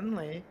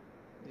 suddenly,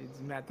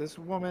 he's met this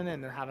woman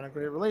and they're having a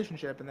great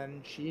relationship, and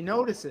then she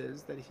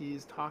notices that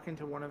he's talking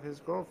to one of his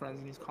girlfriends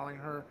and he's calling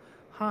her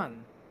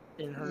hun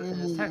in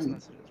his text Hmm.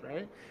 messages,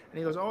 right? And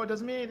he goes, oh, it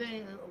doesn't mean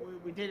anything.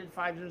 We dated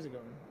 5 years ago.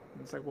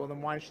 And it's like, well,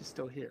 then why is she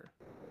still here,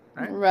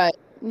 right? Right.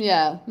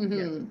 Yeah.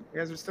 Yeah, Hmm. you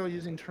guys are still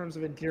using terms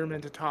of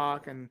endearment to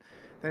talk, and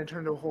then it turned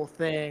into a whole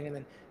thing, and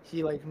then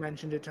he like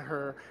mentioned it to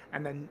her,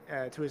 and then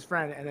to his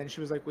friend, and then she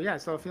was like, "Well, yeah, I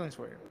still have feelings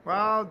for you."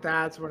 Well,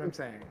 that's what I'm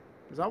saying.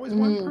 There's always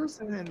one Hmm.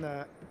 person in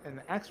the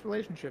ex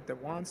relationship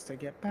that wants to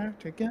get back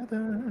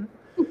together.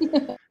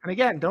 And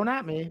again, don't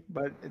at me,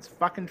 but it's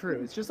fucking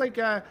true. It's just like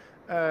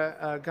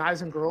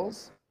guys and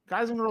girls.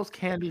 Guys and girls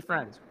can be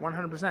friends,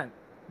 100%.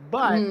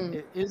 But Hmm.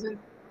 it isn't.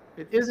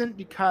 It isn't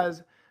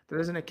because there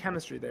isn't a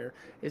chemistry there.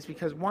 It's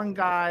because one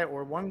guy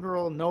or one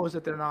girl knows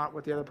that they're not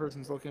what the other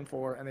person's looking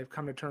for, and they've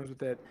come to terms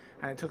with it,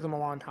 and it took them a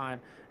long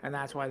time, and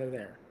that's why they're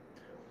there.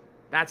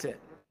 That's it.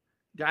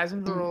 Guys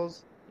and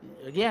girls,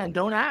 again,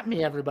 don't at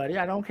me, everybody.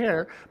 I don't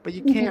care, but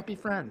you can't be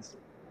friends.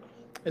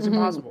 It's Hmm.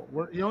 impossible.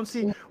 You don't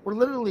see. We're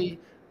literally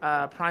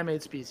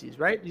primate species,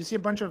 right? You see a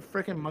bunch of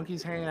freaking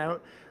monkeys hanging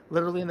out,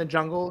 literally in the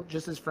jungle,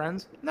 just as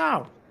friends.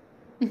 No,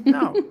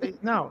 no,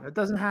 it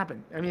doesn't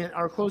happen. I mean,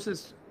 our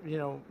closest,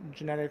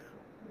 genetic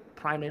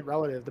primate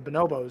relative, the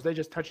bonobos, they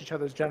just touch each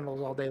other's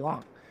genitals all day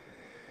long.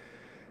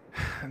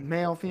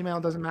 Male, female,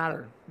 doesn't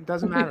matter. It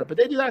doesn't matter. But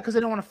they do that because they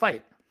don't want to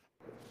fight.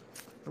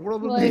 The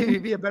world would Like, maybe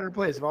be a better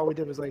place if all we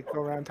did was like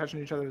go around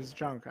touching each other's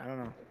junk. I don't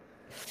know,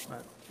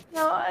 but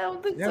no, I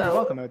don't think yeah, you're so.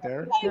 welcome out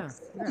there. Yeah,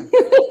 Thanks. yeah.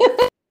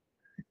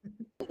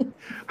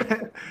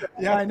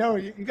 Yeah, I know.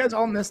 You guys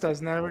all missed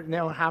us.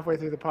 Now halfway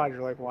through the pod,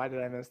 you're like, why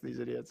did I miss these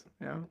idiots?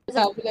 What's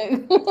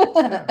happening?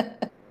 Yeah,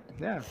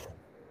 yeah.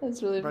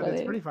 That's really But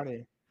it's funny. pretty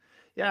funny.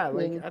 Yeah,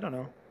 like Really. I don't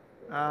know.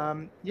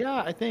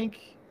 Yeah, I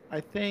think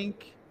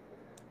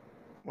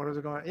what was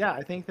it going? Yeah,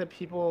 I think that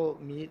people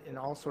meet in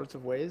all sorts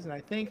of ways, and I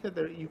think that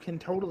you can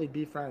totally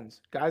be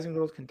friends. Guys and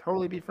girls can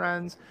totally be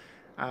friends.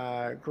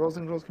 Girls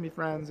and girls can be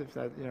friends if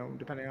that,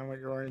 depending on what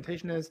your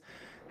orientation is.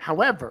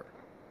 However,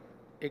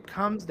 it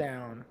comes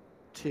down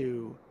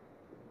to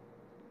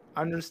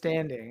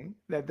understanding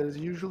that there's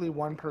usually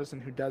one person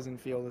who doesn't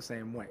feel the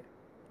same way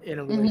in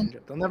a Hmm.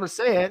 relationship. They'll never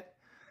say it.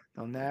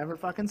 They'll never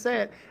fucking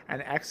say it.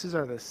 And exes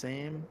are the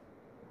same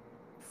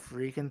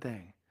freaking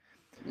thing.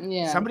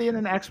 Yeah. Somebody in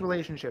an ex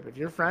relationship, if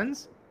you're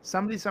friends,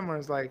 somebody somewhere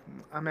is like,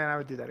 oh man, I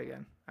would do that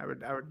again. I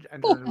would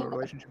enter into a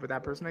relationship with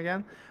that person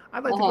again.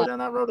 I'd like to go Uh-huh. down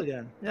that road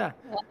again. Yeah.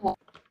 Uh-huh.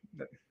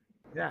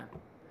 Yeah.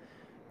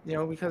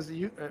 Because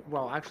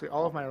well, actually,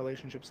 all of my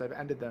relationships, I've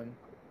ended them.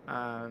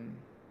 Um,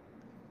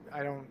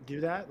 I don't do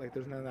that. Like,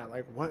 there's none of that.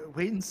 Like, what?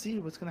 Wait and see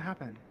what's gonna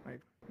happen.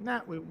 Like,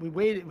 nah. We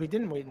waited. We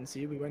didn't wait and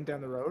see. We went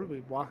down the road.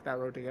 We walked that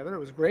road together. It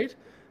was great.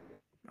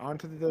 On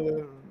to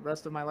the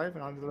rest of my life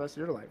and on to the rest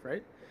of your life,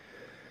 right?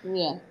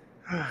 Yeah.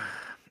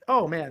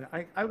 Oh man,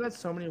 I've got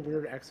so many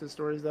weird exes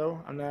stories though.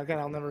 Again,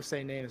 I'll never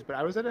say names, but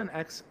I was at an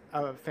ex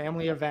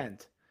family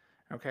event.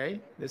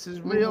 Okay, this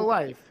is real Hmm.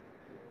 life.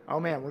 Oh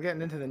man, we're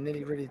getting into the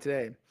nitty gritty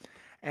today.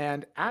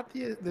 And at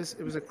it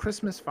was a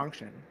Christmas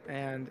function,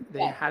 and they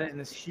Yeah. had it in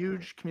this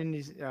huge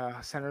community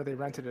center. They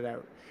rented it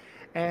out,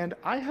 and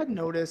I had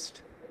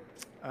noticed,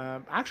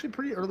 actually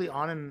pretty early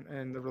on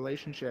in the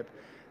relationship,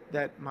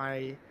 that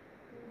my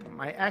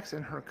ex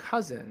and her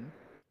cousin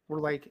were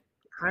like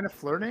kind of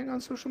flirting on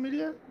social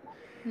media.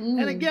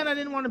 And Mm. again, I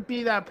didn't want to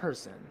be that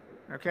person.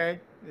 Okay,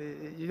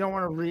 you don't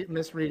want to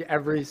misread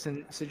every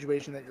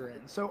situation that you're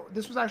in. So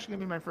this was actually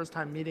gonna be my first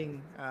time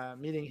meeting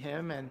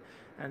him, and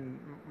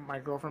my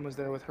girlfriend was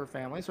there with her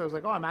family. So I was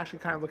like, oh, I'm actually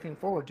kind of looking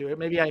forward to it.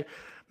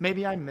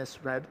 Maybe I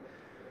misread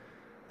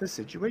the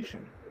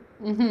situation.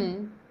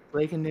 Hmm.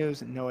 Breaking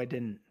news: no, I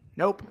didn't.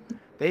 Nope.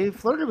 They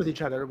flirted with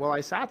each other while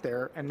I sat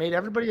there and made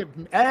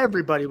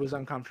everybody was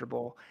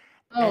uncomfortable.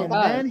 Oh And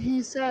God. then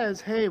he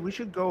says, "Hey, we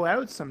should go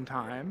out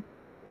sometime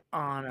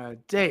on a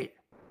date."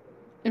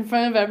 In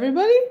front of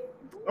everybody?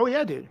 Oh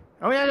yeah, dude.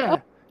 Oh yeah, Oh,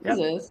 yeah. Yep.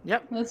 Jesus.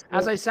 Yep. That's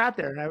As good. I sat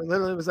there and I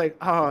literally was like,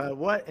 "Oh,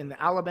 what in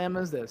Alabama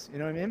is this?" You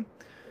know what I mean?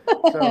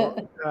 So,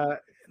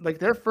 like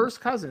they're first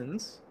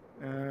cousins.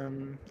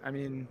 I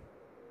mean,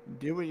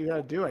 do what you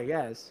gotta do, I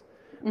guess.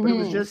 but it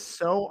was Mm-hmm. just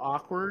so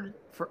awkward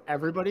for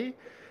everybody.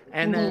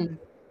 And Mm-hmm. then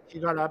she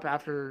got up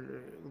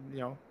after,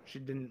 she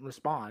didn't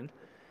respond,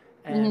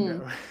 and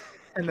Mm-hmm.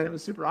 and then it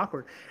was super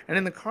awkward. And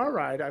in the car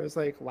ride, I was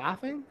like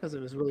laughing because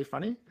it was really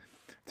funny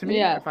to me.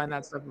 I Yeah. find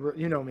that stuff,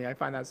 me, I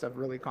find that stuff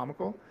really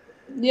comical.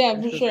 Yeah,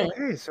 And for she goes,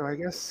 sure. "Okay, so I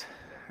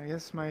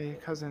guess my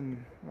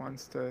cousin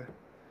wants to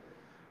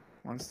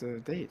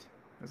date."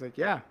 I was like,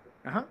 "Yeah,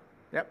 uh-huh,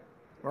 yep,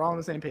 we're all on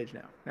the same page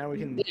now. Now we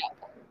can,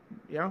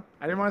 I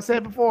didn't want to say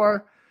it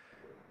before.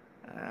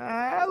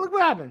 Look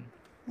what happened."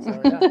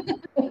 So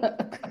yeah,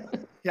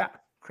 yeah,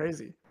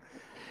 crazy.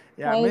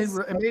 Yeah, That's,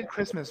 it made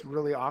Christmas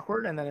really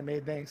awkward, and then it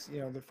made thanks,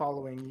 the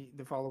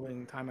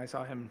following time I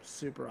saw him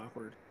super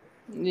awkward.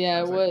 I yeah,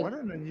 it was like, would.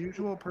 what an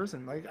unusual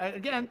person. Like,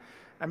 again,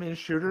 I mean,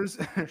 shooters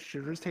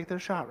shooters take their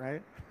shot,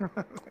 right?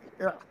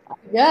 Yeah.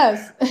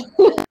 Yes.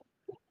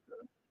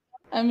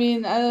 I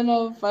mean, I don't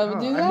know if I would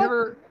Oh, do I've that.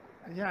 never.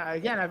 Yeah,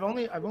 again, I've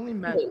only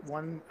met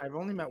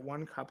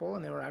one couple,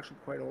 and they were actually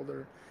quite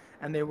older,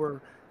 and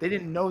they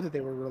didn't know that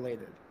they were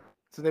related,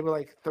 so they were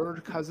like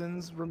third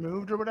cousins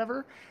removed or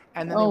whatever,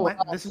 and then they Oh, went.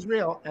 This is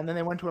real, and then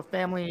they went to a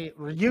family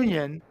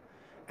reunion,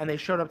 and they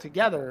showed up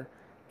together,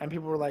 and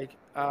people were like,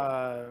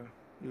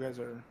 "You guys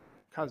are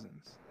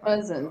cousins." Like,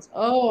 presents.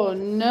 Oh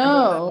and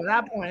no.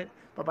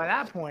 by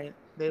that point,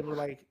 they were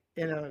like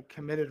in a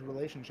committed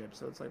relationship.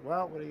 So it's like,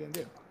 well, what are you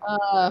gonna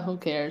do? Who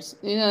cares?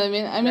 You know what I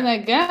mean? I mean, Yeah, I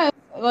guess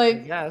I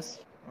like, guess.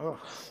 Oh,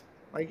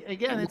 like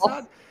again, it's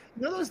well, not.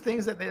 Those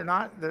things that they're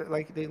not. They're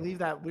like they leave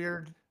that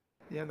weird,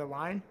 the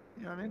line.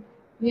 You know what I mean?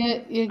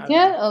 you I don't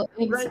know.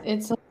 get Right.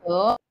 it's a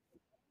little.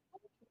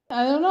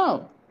 I don't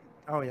know.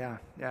 Oh yeah,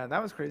 yeah.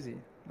 That was crazy.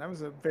 That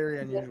was a very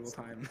unusual Yes.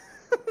 time.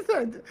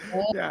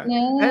 Yeah,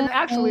 and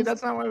actually, Yes.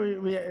 that's not why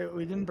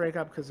we didn't break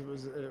up because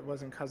it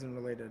wasn't cousin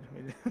related.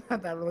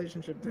 That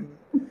relationship didn't.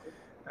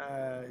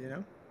 You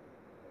know.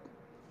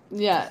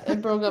 Yeah,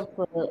 it broke up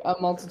for a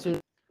multitude,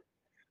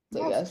 I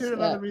guess. Multitude of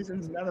Yeah. other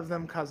reasons, none of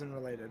them cousin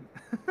related.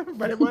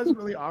 But it was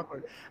really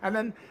awkward. And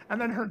then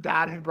her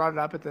dad had brought it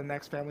up at the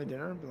next family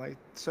dinner, like,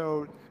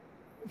 so,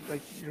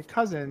 like your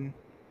cousin,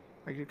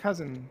 like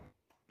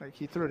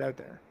he threw it out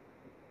there,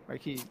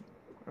 like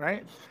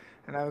right?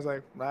 And I was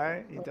like,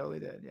 right, he totally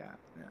did, yeah,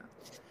 yeah.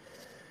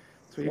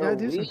 That's what you So gotta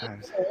do weird.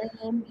 sometimes.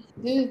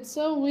 Dude, it's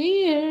so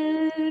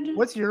weird.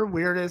 What's your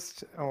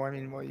weirdest? Oh, I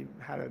mean, well, you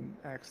had an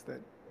ex that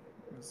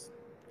was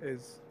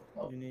is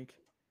unique.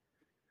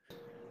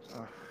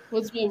 Oh.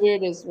 What's my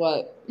weirdest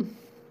what?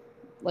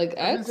 Like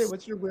I was gonna say, X?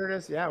 what's your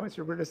weirdest? Yeah, what's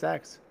your weirdest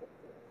ex?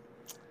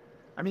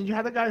 I mean, you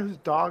had the guy whose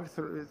dog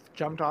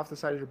jumped off the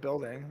side of your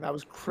building. That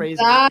was crazy.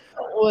 That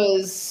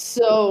was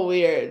so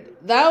weird.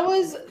 That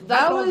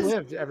That dog was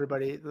lived,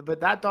 everybody, but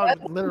that dog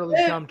literally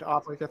jumped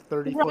off like a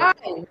 30-foot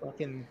right.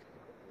 fucking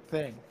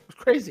thing. It was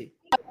crazy.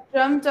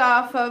 Jumped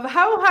off of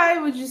how high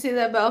would you say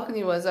that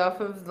balcony was off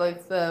of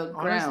like the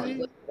ground? Honestly,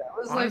 Like, that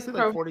was like honestly,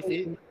 like 40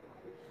 probably feet.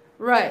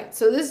 right.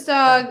 So this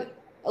Yeah. dog,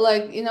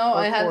 like,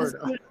 I Or had this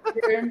cord.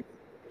 here.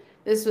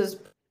 This was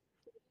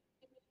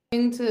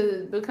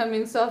to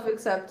becoming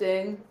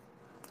self-accepting.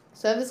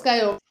 So I have this guy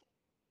over.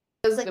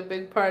 Was like a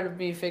big part of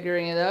me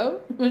figuring it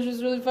out, which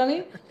was really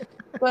funny.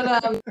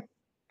 But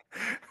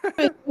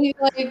he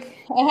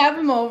I have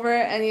him over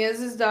and he has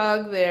his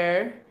dog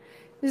there.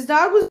 His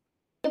dog was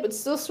but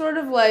still sort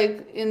of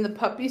like in the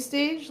puppy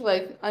stage,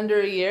 like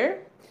under a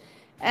year.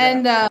 Yeah.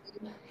 And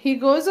he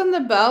goes on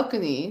the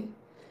balcony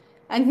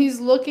and he's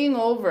looking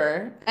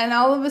over and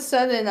all of a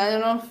sudden I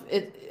don't know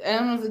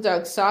if the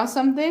dog saw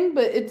something,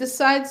 but it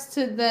decides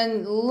to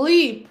then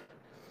leap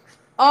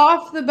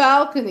off the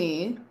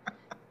balcony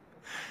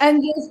and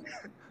just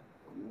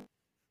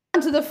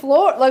onto the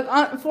floor, like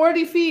on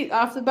 40 feet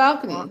off the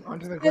balcony.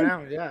 Onto the And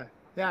ground. Yeah.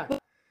 Yeah.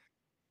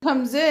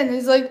 comes in,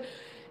 he's like,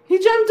 he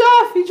jumped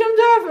off.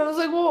 And I was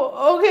like,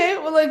 well, okay,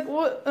 well, like,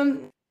 what?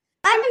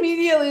 I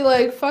immediately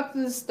like, fuck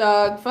this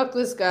dog, fuck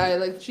this guy,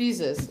 like,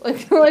 Jesus,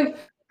 like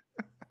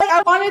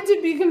I wanted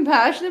to be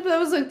compassionate, but I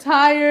was like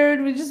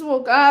tired. We just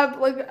woke up.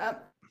 Like,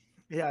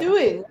 Yeah.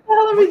 doing? What the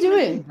hell are we Weren't you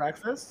making doing?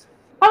 breakfast?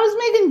 I was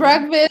making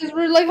breakfast.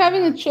 We're like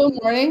having Yeah. a chill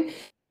morning.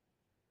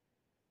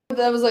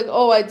 I was like,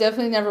 oh, I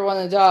definitely never want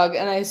a dog,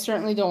 and I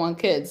certainly don't want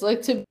kids.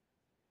 Like to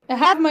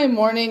have my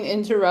morning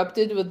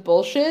interrupted with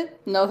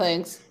bullshit? No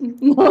thanks.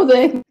 No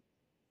thanks.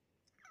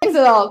 Thanks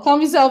at all. Call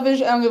me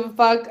selfish. I don't give a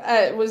fuck.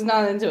 I was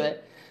not into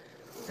it.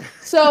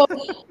 So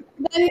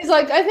then he's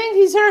like, I think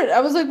he's hurt.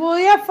 I was like, well,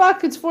 yeah,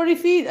 fuck. It's 40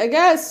 feet, I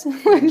guess.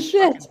 Like,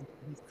 shit.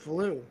 He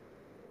flew.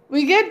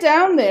 We get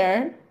down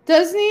there.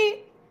 Doesn't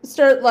he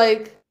start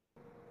like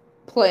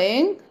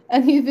playing?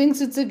 And he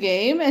thinks it's a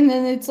game. And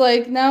then it's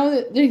like now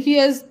that he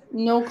has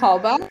no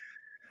callback.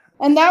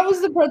 And that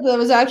was the part that I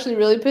was actually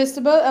really pissed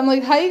about. I'm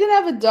like, how are you gonna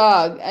have a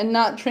dog and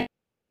not train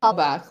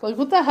callback? Like,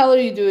 what the hell are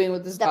you doing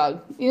with this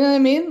dog? You know what I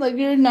mean? Like,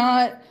 you're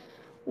not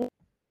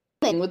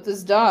playing with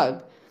this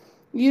dog.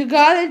 You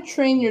gotta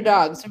train your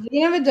dog. So if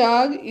you're gonna have a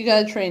dog, you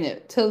gotta train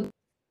it to the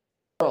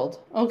world.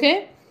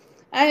 Okay?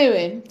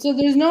 Anyway, so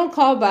there's no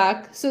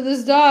callback. So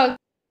this dog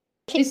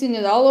chasing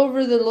it all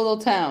over the little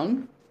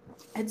town.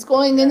 It's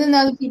going in Yeah. and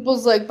out of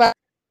people's like back.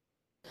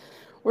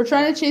 We're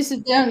trying to chase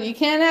it down. You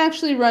can't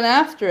actually run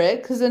after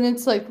it because then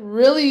it's like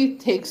really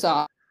takes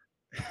off.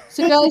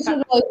 So you gotta sort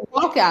of like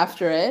walk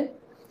after it.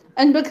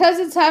 And because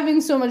it's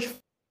having so much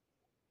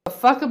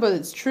fuck about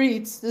its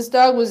treats, this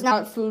dog was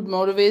not food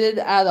motivated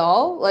at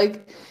all.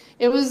 Like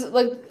it was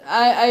like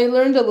I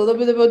learned a little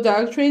bit about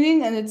dog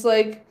training, and it's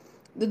like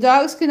the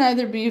dogs can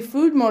either be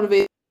food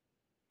motivated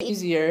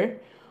easier,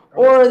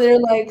 or they're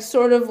like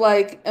sort of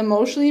like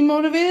emotionally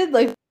motivated.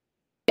 Like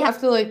they have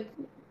to like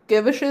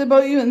give a shit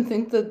about you and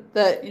think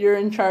that you're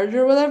in charge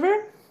or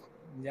whatever.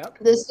 Yep.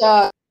 This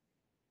dog,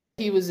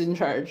 he was in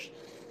charge.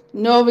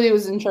 Nobody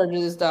was in charge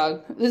of this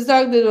dog. This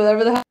dog did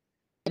whatever the hell.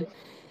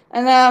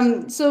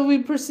 And so we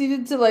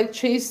proceeded to like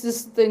chase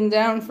this thing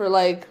down for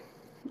like,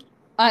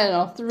 I don't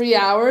know, 3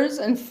 hours.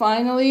 And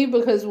finally,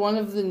 because one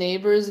of the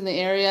neighbors in the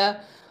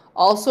area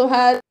also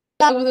had a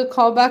dog with a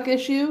callback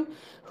issue,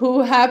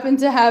 who happened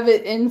to have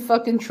it in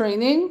fucking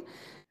training,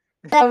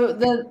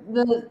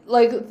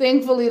 like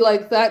thankfully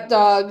like that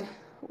dog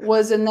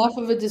was enough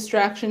of a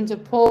distraction to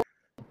pull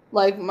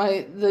like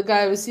the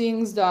guy I was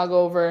seeing's dog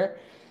over,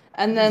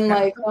 and then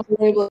like we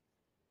were able. It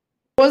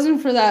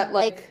wasn't for that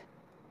like,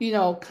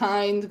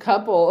 kind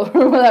couple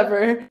or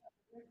whatever.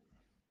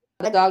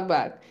 The dog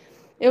back.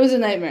 It was a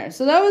nightmare.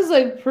 So that was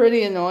like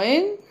pretty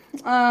annoying.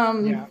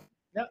 Yeah.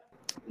 Yep.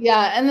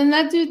 Yeah, and then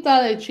that dude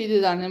thought I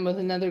cheated on him with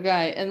another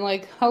guy, and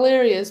like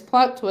hilarious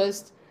plot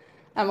twist.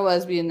 I'm a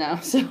lesbian now,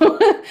 so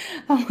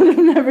I would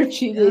have never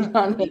cheated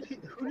on him.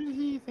 Who did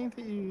he think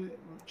that you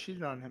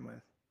cheated on him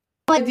with?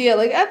 No idea.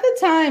 Like at the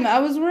time, I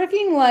was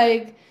working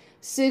like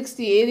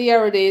 60,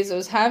 80-hour days. I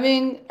was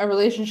having a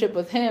relationship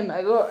with him.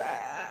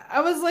 I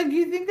was like,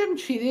 you think I'm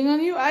cheating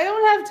on you? I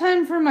don't have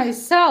time for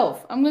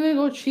myself. I'm gonna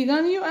go cheat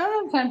on you? I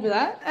don't have time for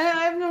that. I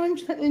have no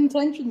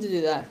intention to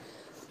do that.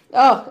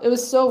 Oh, it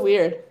was so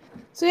weird.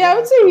 So yeah, I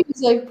would say he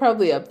was like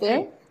probably up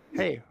there.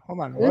 Hey,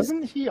 hold on.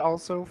 Wasn't he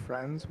also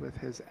friends with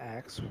his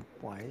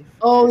ex-wife?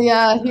 Oh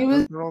yeah, he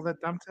was. The girl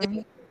that dumped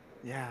him?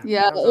 Yeah.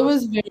 Yeah, it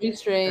was awesome. very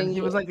strange. And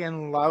he was like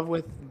in love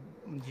with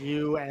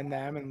you and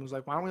them, and was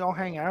like, "Why don't we all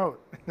hang out?"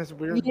 This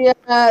weird. Yeah,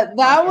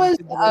 that was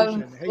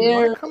situation. Hey, you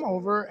want to come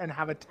over and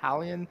have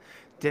Italian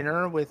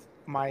dinner with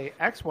my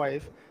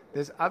ex-wife,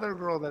 this other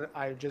girl that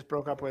I just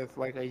broke up with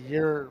like a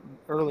year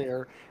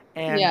earlier,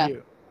 and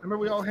you? Remember,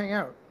 we all hang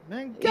out.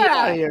 Man, get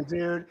out of here,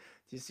 dude.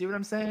 Do you see what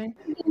I'm saying?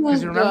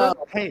 Because you remember?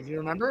 Hey, do you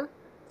remember?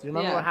 Do you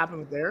remember what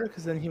happened there?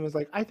 Because then he was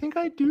like, I think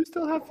I do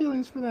still have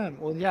feelings for them.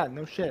 Well, yeah,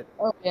 no shit.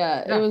 Oh,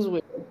 yeah. It was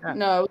weird. Yeah.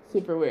 No, it was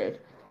super weird.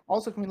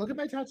 Also, can we look at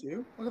my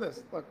tattoo? Look at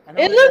this. Look. I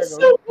know it looks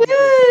so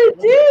good,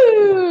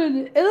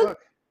 dude.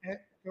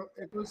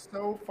 It goes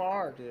so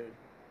far, dude.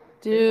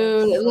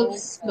 Dude, it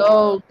looks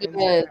so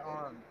good.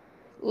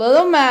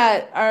 Little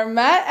Matt, our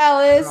Matt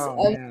Ellis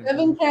of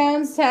 7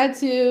 Crowns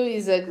Tattoo.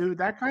 He's a dude.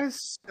 That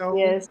guy's so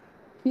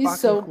he's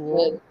so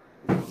cool. Good.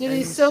 Dude,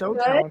 he's so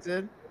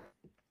talented.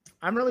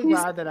 I'm really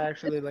glad that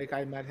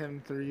I met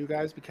him through you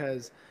guys,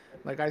 because,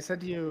 like I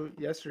said to you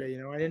yesterday,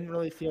 I didn't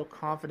really feel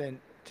confident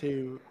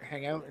to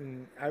hang out,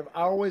 and I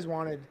always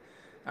wanted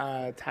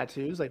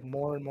tattoos, like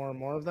more and more and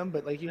more of them,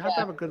 but like you have to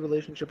have a good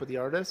relationship with the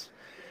artist.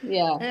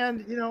 Yeah.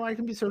 And I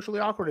can be socially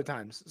awkward at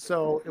times,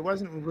 so it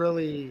wasn't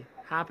really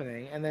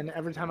happening. And then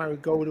every time I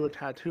would go to a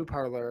tattoo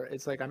parlor,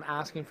 it's like I'm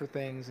asking for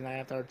things and I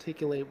have to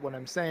articulate what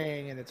I'm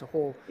saying, and it's a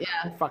whole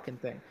fucking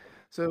thing.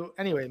 So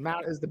anyway,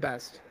 Matt is the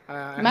best.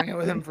 I hang out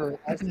with him for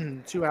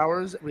 2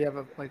 hours. We have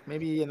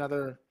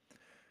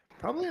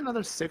probably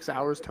another 6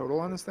 hours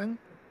total on this thing.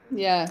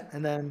 Yeah.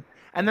 And then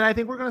I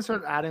think we're gonna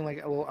start adding like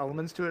little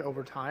elements to it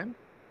over time.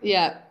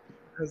 Yeah.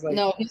 Like,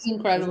 no, he's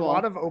incredible. There's a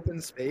lot of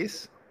open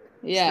space.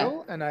 Yeah.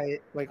 Still, and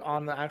I like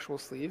on the actual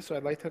sleeve, so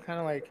I'd like to kind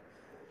of like,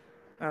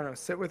 I don't know,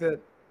 sit with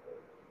it,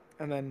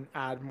 and then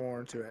add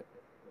more to it.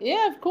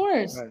 Yeah, of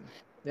course. But,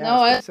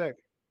 yeah, it's sick.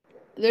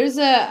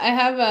 I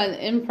have an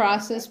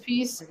in-process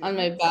piece on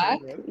my back.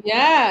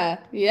 Yeah,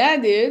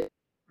 dude.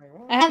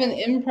 I have an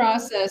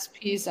in-process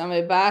piece on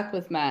my back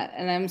with Matt,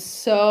 and I'm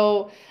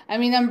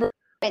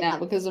right now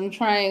because I'm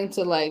trying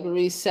to like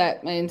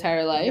reset my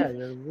entire life.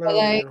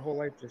 Yeah, your whole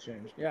life just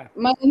changed. Yeah.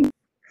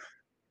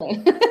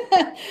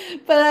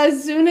 But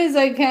as soon as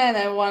I can,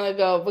 I want to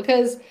go,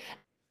 because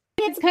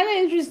it's kind of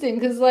interesting,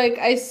 because like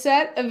I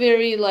set a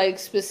very like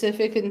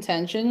specific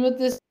intention with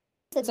this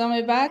that's on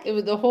my back. It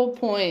was the whole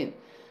point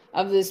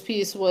of this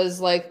piece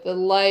was like the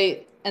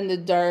light and the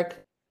dark,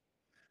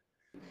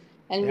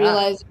 and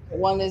realizing that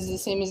one is the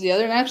same as the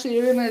other. And actually,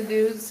 you're gonna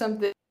do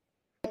something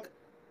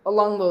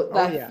along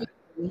that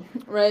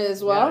right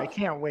as well. Yeah, I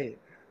can't wait.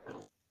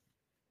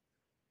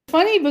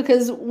 Funny,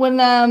 because when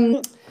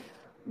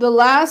the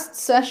last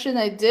session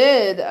I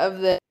did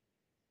of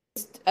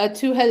a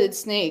two-headed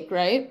snake,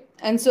 right?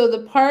 And so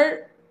the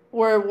part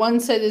where one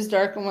side is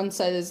dark and one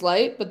side is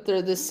light, but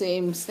they're the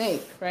same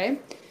snake,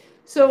 right?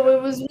 So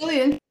it was really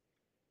interesting.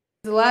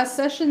 The last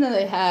session that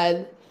I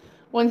had,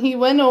 when he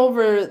went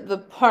over the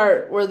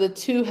part where the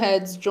two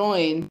heads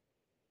join the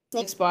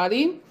snake's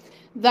body,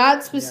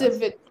 that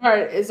specific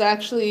part is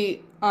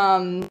actually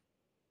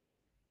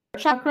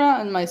chakra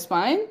on my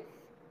spine.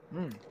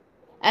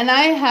 And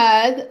I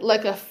had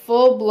like a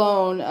full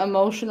blown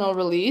emotional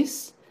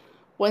release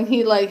when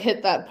he like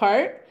hit that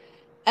part.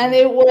 And Mm.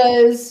 it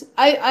was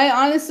I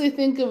honestly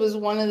think it was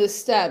one of the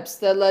steps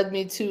that led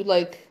me to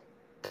like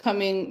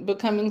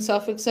becoming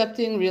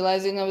self-accepting,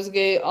 realizing I was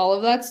gay, all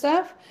of that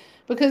stuff.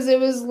 Because it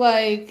was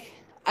like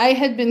I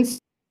had been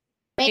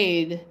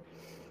made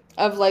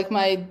of like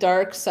my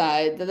dark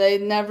side that I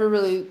never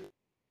really,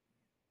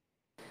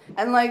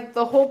 and like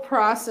the whole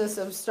process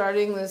of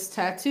starting this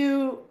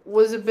tattoo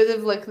was a bit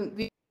of like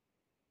the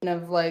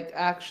of like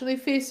actually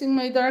facing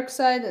my dark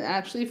side and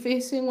actually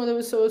facing what I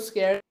was so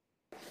scared.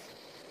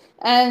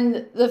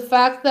 And the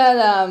fact that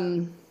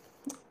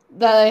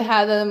I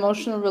had an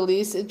emotional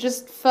release, it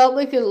just felt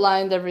like it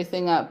lined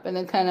everything up and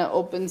it kind of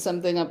opened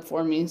something up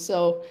for me.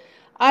 So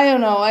I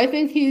don't know. I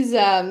think he's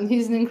an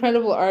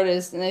incredible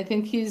artist, and I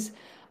think he's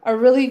a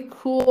really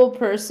cool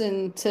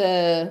person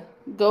to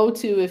go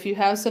to if you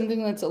have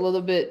something that's a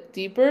little bit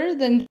deeper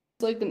than just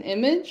like an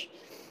image.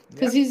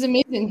 Because Yep. he's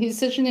amazing. He's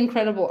such an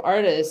incredible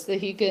artist that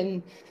he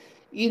can,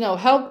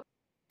 help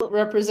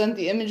represent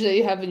the image that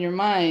you have in your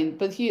mind.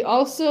 But he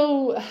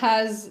also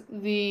has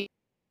the,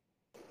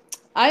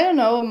 I don't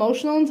know,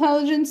 emotional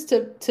intelligence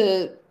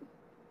to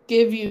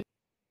give you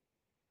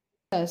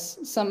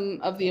some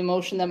of the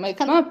emotion that might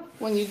come up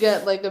when you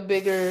get like a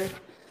bigger,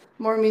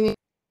 more meaningful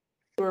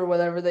or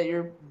whatever that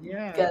you're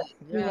Yeah, getting.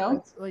 yeah.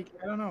 It's like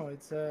I don't know.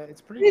 It's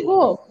pretty Pretty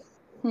cool.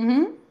 cool.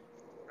 Mm-hmm.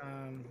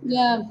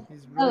 Yeah, Yeah,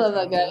 he's I really love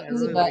that talented. guy. I He's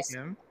the really like best.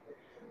 him.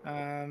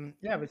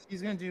 Yeah, but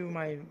he's gonna do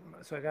my.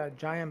 So I got a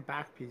giant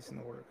back piece in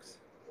the works.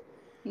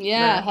 So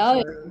Yeah, then, so hell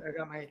yeah.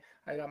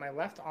 I got my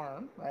left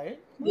arm, right?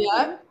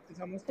 Yeah, Woo-hoo, it's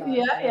almost done,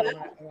 yeah, and then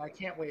yeah. I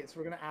can't wait. So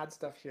we're gonna add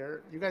stuff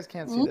here. You guys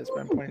can't see this, but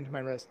I'm Mm, pointing to my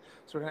wrist.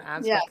 So we're gonna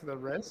add yeah, stuff to the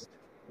wrist,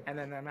 and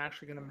then I'm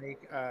actually gonna make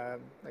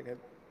like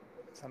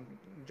some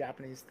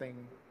Japanese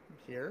thing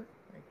here,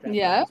 like Japanese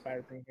yeah,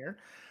 inspired thing here.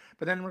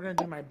 But then we're gonna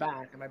do my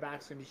back, and my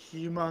back's gonna be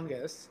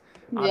humongous.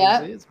 yeah.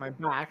 Obviously, it's my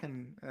back,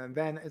 and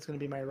then it's gonna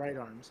be my right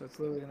arm. So it's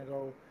literally gonna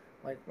go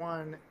like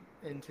one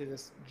into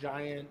this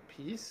giant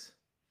piece,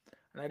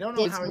 and I don't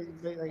know It's how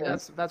like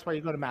that's why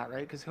you go to Matt,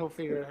 right? Because he'll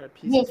figure out how to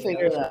piece He'll it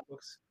figure together it so out. it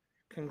looks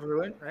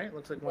congruent, right? It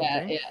looks like one Yeah,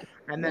 thing. yeah,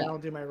 And then yeah, I'll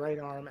do my right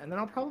arm, and then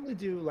I'll probably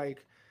do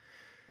like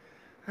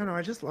I don't know.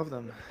 I just love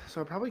them,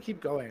 so I'll probably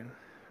keep going.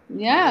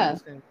 I think I'm yeah.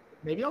 just gonna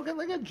maybe I'll get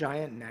like a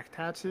giant neck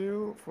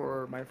tattoo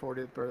for my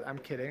 40th birthday. I'm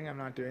kidding. I'm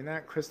not doing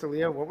that.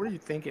 Crystalia, what were you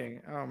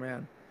thinking? Oh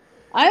man.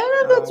 I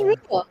don't know if that's Uh,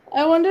 real.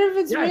 I wonder if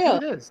it's yeah, I think real.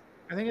 it is.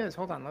 I think it is.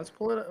 Hold on. Let's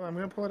pull it up. I'm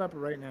gonna pull it up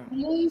right now.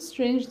 Really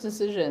strange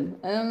decision.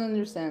 I don't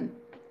understand.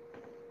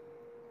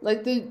 Like,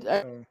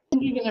 are So.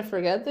 you gonna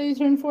forget that you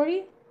turned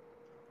 40?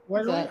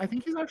 Well, Is that? I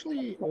think he's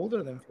actually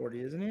older than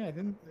 40, isn't he? I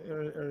think,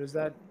 or is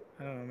that,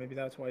 I don't know, maybe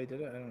that's why he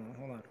did it. I don't know.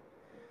 Hold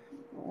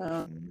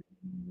Uh,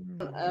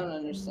 I don't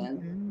understand.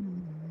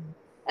 on.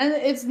 And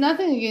it's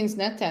nothing against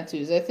neck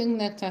tattoos. I think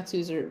neck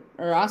tattoos are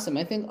awesome.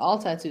 I think all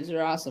tattoos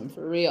are awesome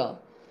for real.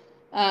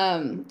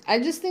 I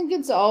just think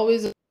it's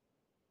always,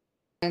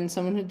 and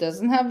someone who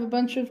doesn't have a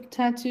bunch of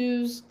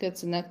tattoos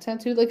gets a neck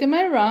tattoo. Like, am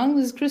I wrong?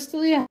 Does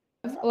Crystalia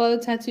have a lot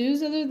of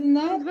tattoos other than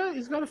No, that?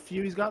 he's got a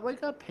few. He's got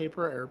like a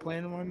paper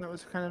airplane one that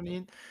was kind of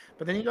neat.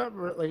 But then he got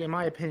like, in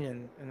my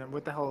opinion, and then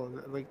what the hell,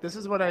 like this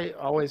is what I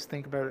always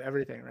think about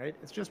everything, right?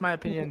 It's just my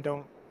opinion.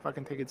 Don't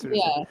fucking take it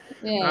seriously. Yeah,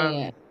 yeah,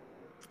 yeah. Um,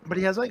 but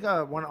he has like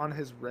a one on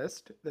his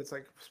wrist that's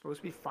like supposed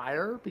to be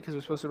fire because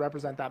it's supposed to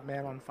represent that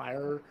man on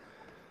fire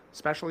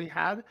special he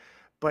had,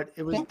 but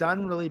it was Yeah.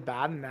 done really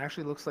bad and it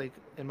actually looks like,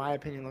 in my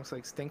opinion, looks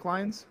like stink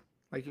lines.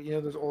 Like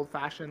those old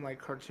fashioned like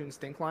cartoon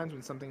stink lines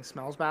when something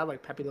smells bad,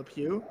 like Pepe Le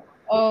Pew.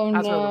 Oh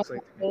That's what it no. looks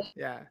like to me.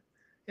 Yeah,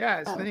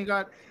 yeah. So then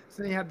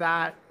he had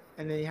that,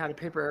 and then he had a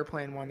paper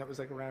airplane one that was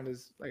like around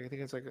his, like I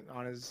think it's like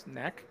on his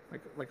neck,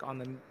 like on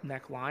the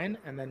neck line,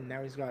 and then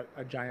now he's got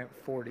a giant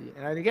 40.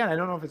 And again, I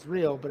don't know if it's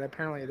real, but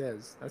apparently it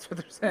is. That's what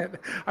they're saying.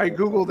 I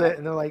googled it,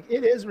 and they're like,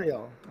 it is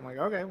real. I'm like,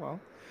 okay, well,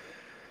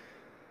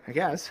 I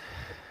guess.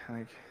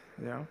 Like,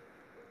 you know.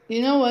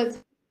 You know what?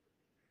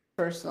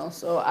 Personal.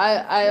 So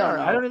I don't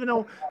Yeah, I know. don't even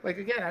know. Like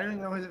again, I don't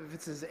even know if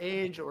it's his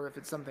age or if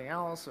it's something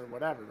else or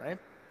whatever, right?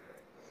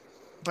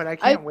 But I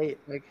I can't wait.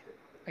 Like,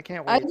 I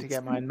can't I wait to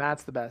get mine.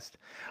 Matt's the best.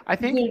 I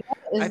think. Dude,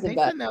 that I is the think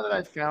best. that now that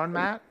I've found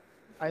Matt,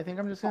 I think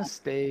I'm just gonna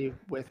stay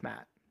with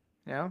Matt.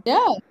 You know,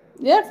 Yeah,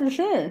 yeah, for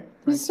sure.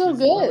 like He's so he's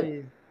good.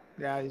 really,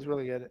 yeah, he's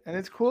really good, and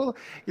it's cool.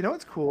 You know,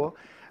 what's cool.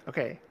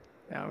 Okay,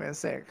 now I'm gonna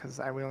say it because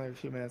we only have a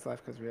few minutes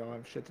left because we all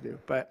have shit to do.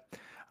 But,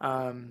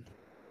 um,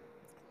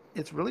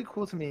 it's really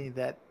cool to me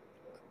that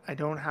I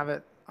don't have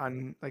it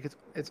on like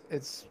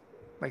it's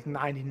like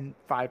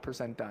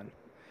 95% done.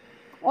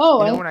 Oh,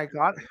 When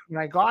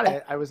I got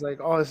it, I was like,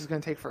 oh, this is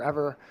gonna take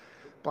forever,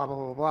 blah blah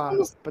blah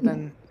blah. But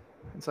then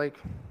it's like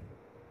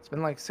it's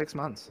been like 6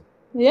 months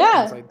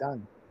and it's yeah, like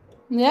done.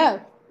 yeah.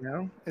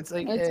 It's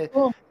like It's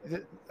cool.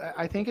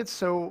 I think it's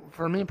so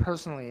for me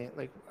personally.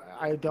 Like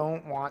I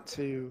don't want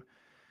to.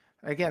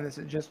 Again, this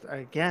is just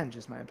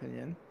my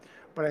opinion,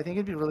 but I think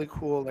it'd be really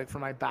cool, like for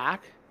my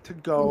back to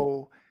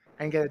go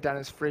and get it done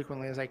as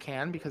frequently as I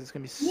can because it's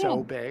gonna be Yeah, so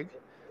big.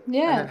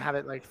 and then Yeah. have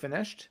it like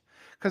finished.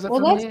 Because Well,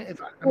 for me, that's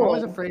if I'm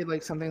always cool. afraid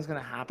like something's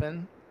gonna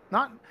happen,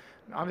 not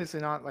obviously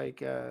not like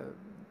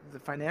the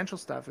financial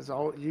stuff is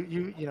all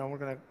you know we're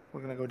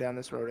gonna go down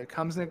this road. It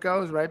comes and it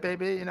goes, right,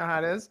 baby? You know how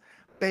it is,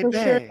 For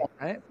sure. baby,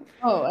 right?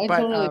 Oh, I But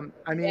totally.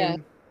 Yeah.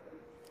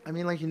 I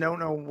mean, like you don't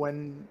know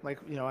when, like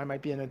I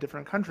might be in a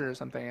different country or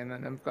something, and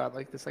then I've got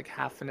like this like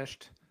half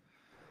finished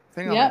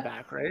thing on my Yep.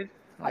 back, right?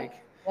 Like,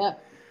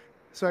 Yep.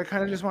 so I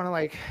kind of just want to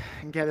like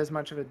get as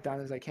much of it done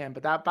as I can.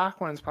 But that back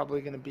one is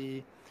probably going to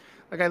be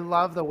like I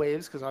love the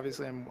waves because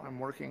obviously I'm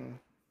working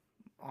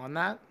on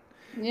that,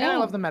 and I Yeah.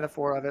 love the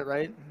metaphor of it,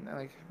 right?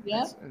 Like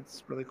Yep.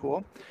 it's really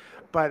cool.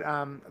 But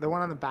the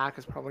one on the back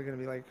is probably going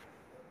to be like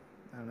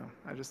I don't know.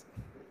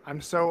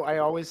 I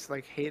always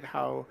like hate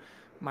how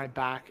my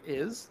back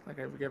is. Like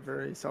I get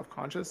very self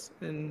conscious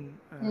in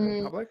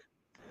Mm, public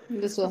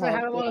this will because I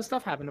had help. a Yeah. lot of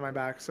stuff happen to my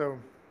back. So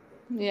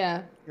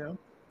Yeah. you know,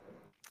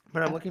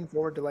 but I'm looking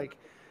forward to like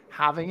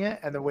having it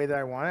and the way that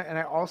I want it, and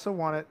I also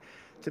want it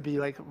to be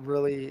like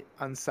really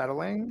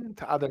unsettling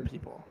to other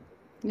people.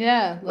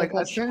 Yeah. Like Like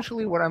a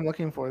essentially, what I'm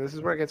looking for, this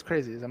is where it gets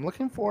crazy, is I'm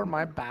looking for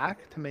my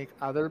back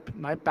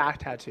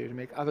tattoo to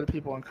make other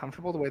people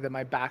uncomfortable the way that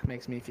my back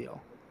makes me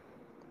feel.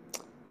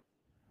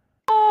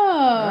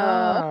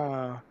 oh,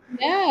 Oh,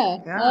 yeah.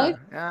 I yeah, like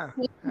yeah,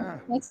 yeah.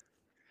 that's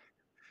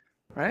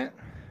Right?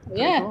 Pretty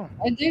yeah. cool.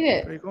 I dig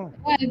it. Pretty cool.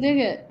 Yeah, I dig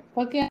it.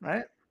 Fuck yeah.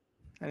 Right?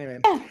 Anyway,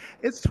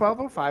 it's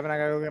 12:05 and I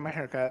gotta go get my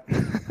hair cut.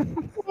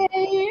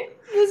 Yay.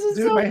 This is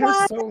Dude, my so hair's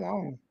fun. so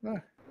long.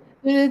 Ugh.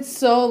 Dude, it's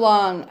so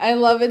long. I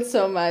love it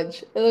so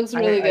much. It looks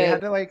really I good.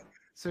 had to like,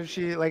 so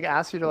she like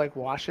asked you to like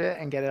wash it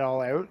and get it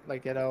all out,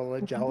 like get all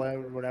the gel out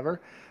or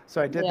whatever.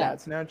 So I did Yeah.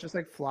 that. So now it just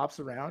like flops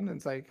around. And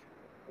it's like,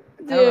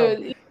 I don't know. Dude,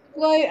 you look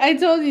like I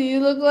told you, you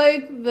look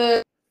like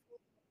the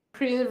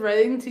creative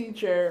writing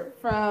teacher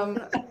from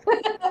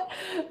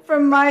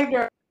from My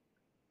Girl.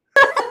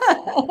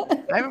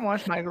 I haven't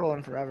watched My Girl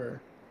in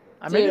forever.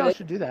 Maybe Dude, I it's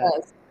should do that. the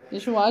best. You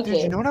should watch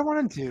Dude, you it. know what I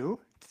want to do?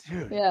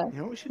 Dude, Yeah. you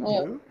know what we should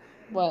What? do?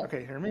 What?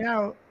 Okay, hear me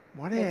out.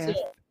 What Let's hear if,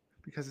 it.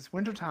 because it's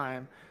winter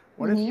time,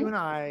 what if you Mm-hmm. and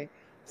I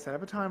set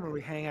up a time where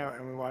we hang out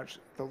and we watch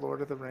the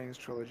Lord of the Rings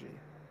trilogy?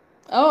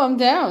 Oh, I'm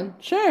down.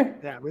 Sure.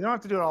 Yeah, we don't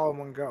have to do it all in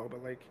one go,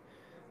 but like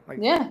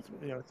Yeah.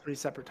 three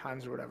separate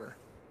times or whatever.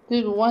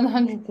 Dude,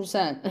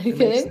 100%. Are you We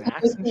make kidding?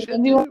 snacks and shit,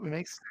 When do you want dude. We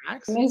make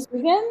snacks. next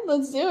weekend?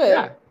 Let's do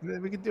Yeah, it.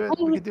 we could do it.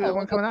 We could do it 100%.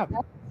 one coming up.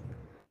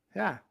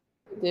 Yeah,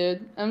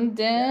 Dude, I'm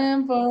yeah.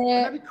 down for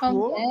Wouldn't that it. be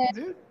I'm cool, down.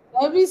 dude?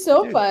 That would be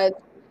so Dude, fun.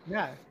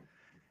 yeah.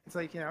 It's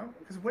like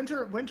because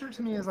winter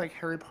to me is like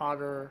Harry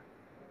Potter,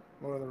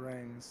 Lord of the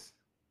Rings,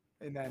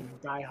 and then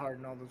Die Hard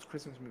and all those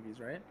Christmas movies,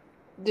 right?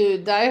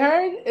 Dude, Die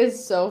Hard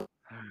is so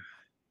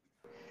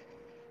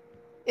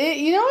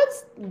you know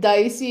what's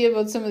dicey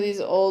about some of these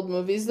old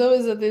movies though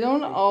is that they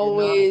don't They do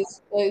not.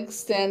 always like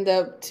stand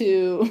up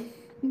to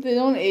they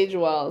don't age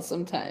well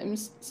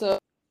sometimes. So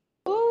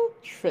a little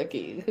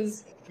tricky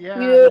because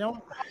Yeah, they you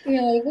don't.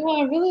 like,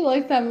 oh, I really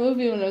liked that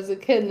movie when I was a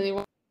kid, and then you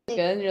watch it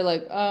again, and you're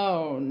like,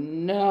 oh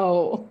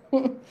no.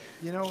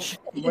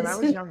 When I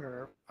It's was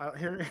younger,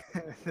 here,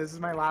 this is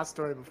my last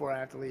story before I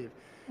have to leave.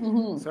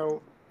 hmm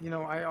So,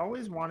 I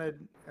always wanted,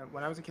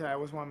 when I was a kid, I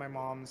always wanted my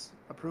mom's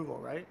approval,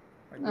 right?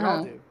 Like we all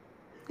uh-huh. do.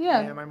 Yeah.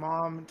 And my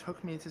mom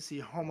took me to see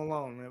Home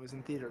Alone when it was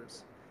in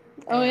theaters.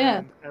 Oh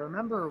yeah. And I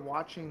remember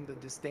watching the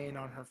disdain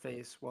on her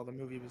face while the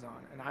movie was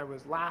on. And I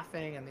was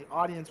laughing, and the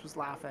audience was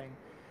laughing.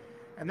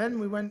 And then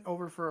we went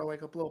over for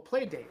like a little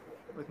play date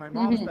with my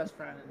mom's hmm best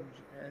friend,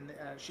 and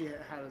she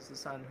has a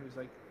son who's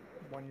like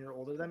 1 year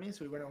older than me.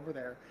 So we went over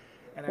there,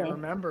 and I Okay.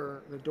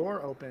 remember the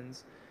door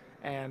opens,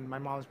 and my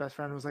mom's best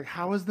friend was like,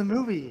 "How was the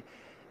movie?"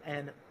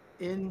 And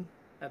in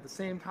at the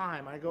same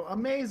time, I go,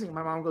 "Amazing."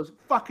 My mom goes,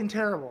 "Fucking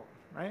terrible."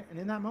 Right? And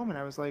in that moment,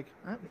 I was like,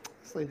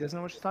 "This lady doesn't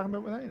know what she's talking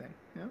about with anything."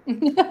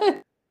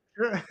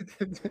 Sure.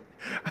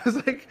 I was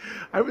like,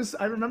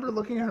 I remember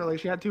looking at her like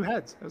she had two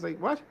heads. I was like,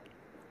 "What?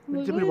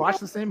 Like, Did what we are you watch talking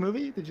the same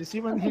movie? Did you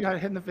see when he got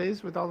hit in the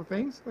face with all the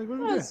things? Like, what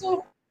are we about? doing?"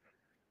 So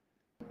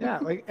Yeah,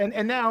 like,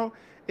 and now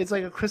it's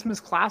like a Christmas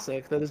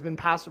classic that has been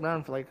passed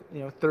around for like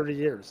 30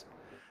 years.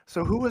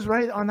 So who was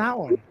right on that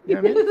one? You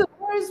know what I mean? the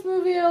worst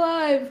movie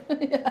alive.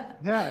 Yeah.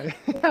 Yeah,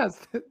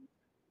 yes,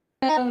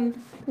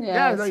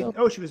 yeah. Yeah, Like, so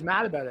oh, she was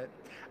mad about it,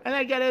 and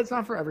I get it. It's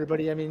not for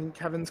everybody. I mean,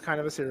 Kevin's kind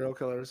of a serial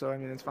killer, so I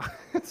mean, it's fine.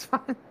 It's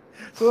fine.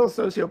 It's a little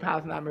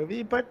sociopath in that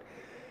movie, but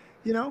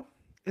you know,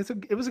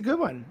 it was a good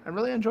one. I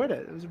really enjoyed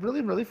it. It was a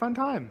really really fun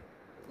time.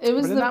 it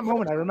But was in the that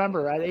moment, I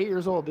remember at 8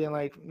 years old being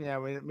like, "Yeah,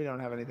 we don't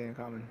have anything in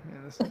common."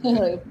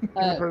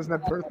 The uh, person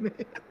that birthed me.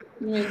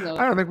 makes no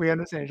I don't think we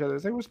understand each other.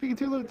 It's like we're speaking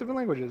two different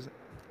languages.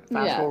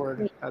 Fast yeah.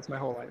 forward, that's my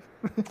whole life.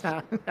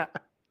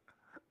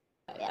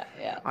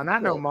 Yeah. On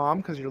that note, Cool. Mom,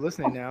 because you're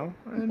listening now,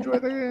 enjoy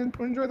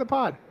the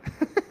pod.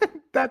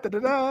 Da, da, da,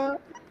 da.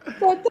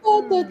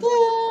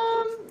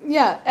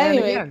 Yeah, And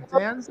anyway. again,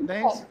 fans,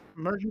 thanks.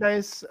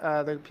 Merchandise,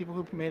 the people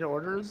who made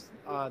orders,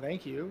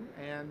 thank you,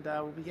 and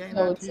we'll be getting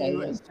So that to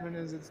you exciting. as soon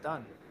as it's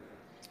done.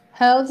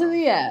 Hell to So the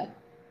yeah.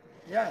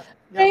 yeah,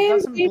 we got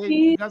Fans, some big,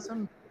 baby.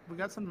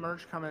 got some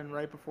merch coming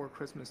right before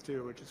Christmas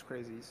too, which is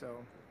crazy. So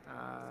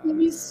It'd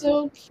be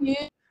so cute.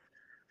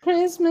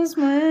 Christmas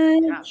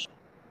merch.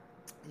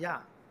 Yeah.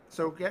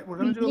 So we're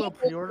gonna do a little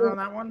pre-order on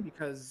that one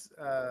because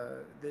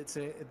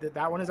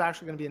that one is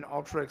actually gonna be an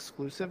ultra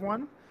exclusive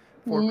one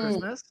for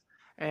Christmas,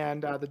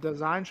 and the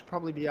design should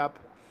probably be up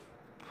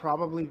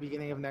probably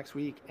beginning of next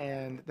week,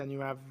 and then you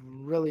have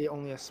really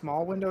only a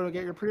small window to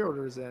get your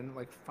pre-orders in,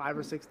 like 5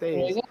 or 6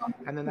 days,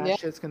 and then that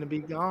shit's gonna be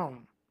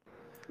gone.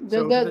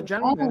 So to the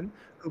gentleman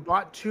who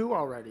bought 2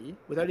 already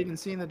without even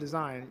seeing the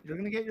design, you're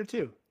gonna get your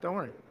 2. Don't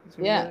worry.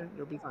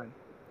 You'll be fine.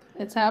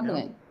 It's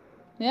happening. You know?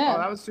 Yeah. Oh,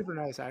 that was super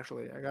nice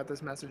actually. I got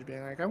this message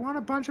being like, I want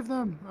a bunch of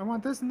them. I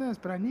want this and this,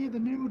 but I need the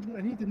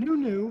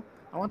new.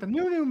 I want the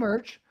new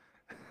merch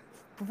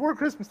before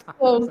Christmas time.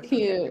 So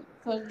cute.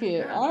 So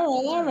cute. Yeah.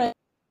 All right.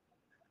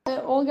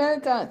 We'll get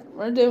it done.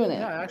 We're doing it.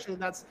 Yeah, actually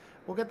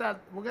we'll get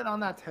on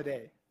that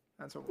today.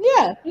 That's what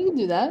we can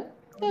do that.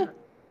 Yeah.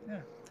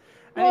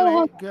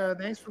 Anyway,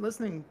 thanks for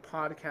listening,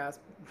 podcast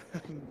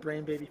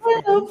Brain Baby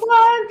fans.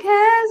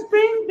 Podcast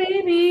Brain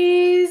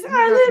Babies.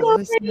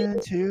 Listen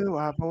to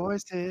our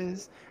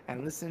voices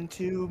and listen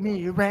to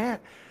me rant.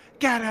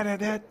 Bye.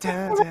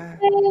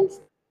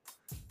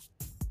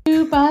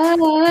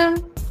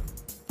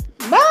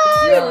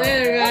 Bye.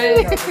 Later,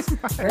 guys.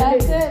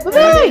 That's it.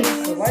 Bye.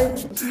 You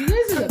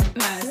guys are the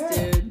best,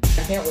 dude.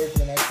 I can't wait for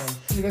the next one.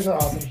 You guys are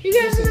awesome. You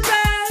guys are the best.